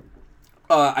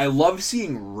 I love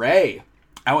seeing Ray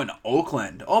I went to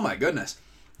Oakland. Oh my goodness.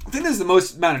 I think this is the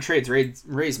most amount of trades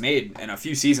Rays made in a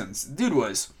few seasons. Dude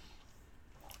was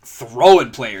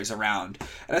throwing players around.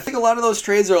 And I think a lot of those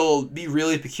trades will be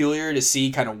really peculiar to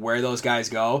see kind of where those guys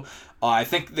go. I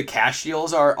think the cash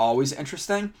deals are always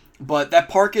interesting, but that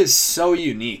park is so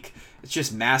unique. It's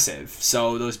just massive.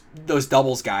 So those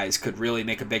doubles guys could really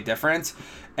make a big difference.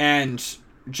 And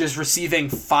just receiving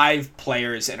 5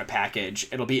 players in a package,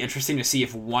 it'll be interesting to see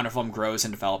if one of them grows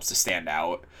and develops to stand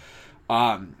out.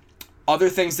 Other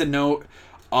things to note,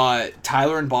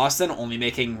 Tyler in Boston only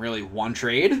making really 1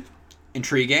 trade.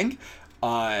 Intriguing.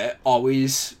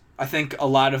 Always, I think a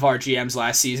lot of our GMs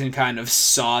last season kind of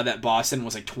saw that Boston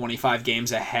was like 25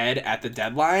 games ahead at the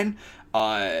deadline.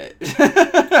 And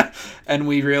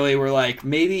we really were like,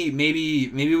 maybe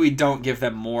we don't give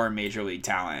them more major league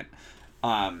talent.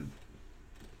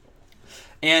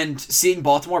 And seeing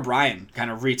Baltimore Brian kind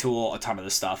of retool a ton of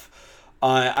this stuff.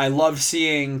 I love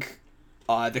seeing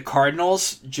the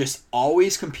Cardinals just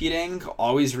always competing,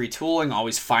 always retooling,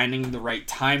 always finding the right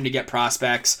time to get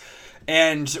prospects.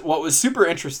 And what was super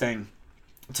interesting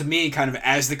to me, kind of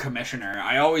as the commissioner,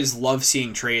 I always love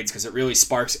seeing trades because it really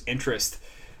sparks interest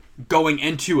going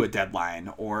into a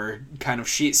deadline or kind of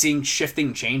seeing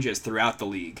shifting changes throughout the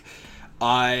league.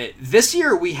 This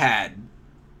year we had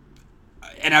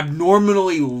an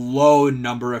abnormally low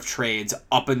number of trades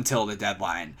up until the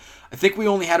deadline. I think we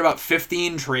only had about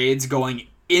 15 trades going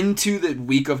into the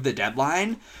week of the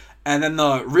deadline, and then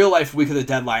the real life week of the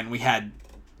deadline we had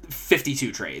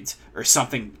 52 trades or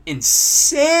something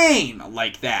insane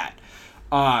like that.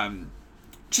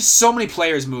 Just so many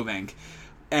players moving,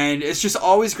 and it's just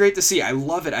always great to see. I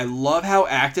love it. I love how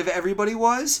active everybody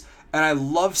was, and I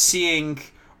love seeing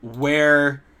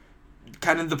where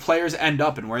kind of the players end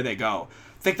up and where they go.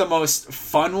 I think the most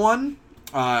fun one,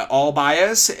 all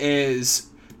bias, is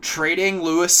trading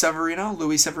Luis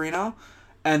Severino,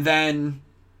 and then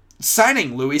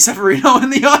signing Luis Severino in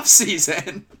the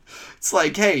offseason. It's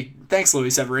like, hey, thanks,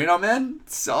 Luis Severino, man.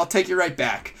 I'll take you right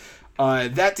back.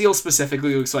 That deal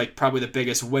specifically looks like probably the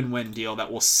biggest win-win deal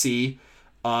that we'll see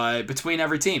between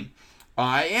every team.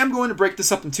 I am going to break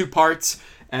this up in 2 parts,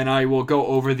 and I will go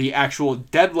over the actual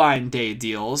deadline day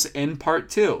deals in part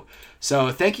 2.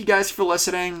 So thank you guys for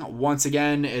listening. Once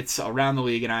again, it's Around the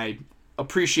League, and I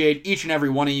appreciate each and every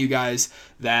one of you guys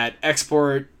that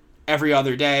export every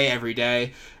other day, every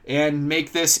day, and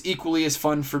make this equally as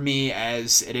fun for me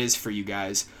as it is for you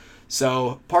guys.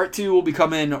 So part 2 will be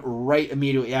coming right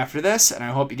immediately after this, and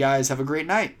I hope you guys have a great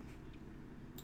night.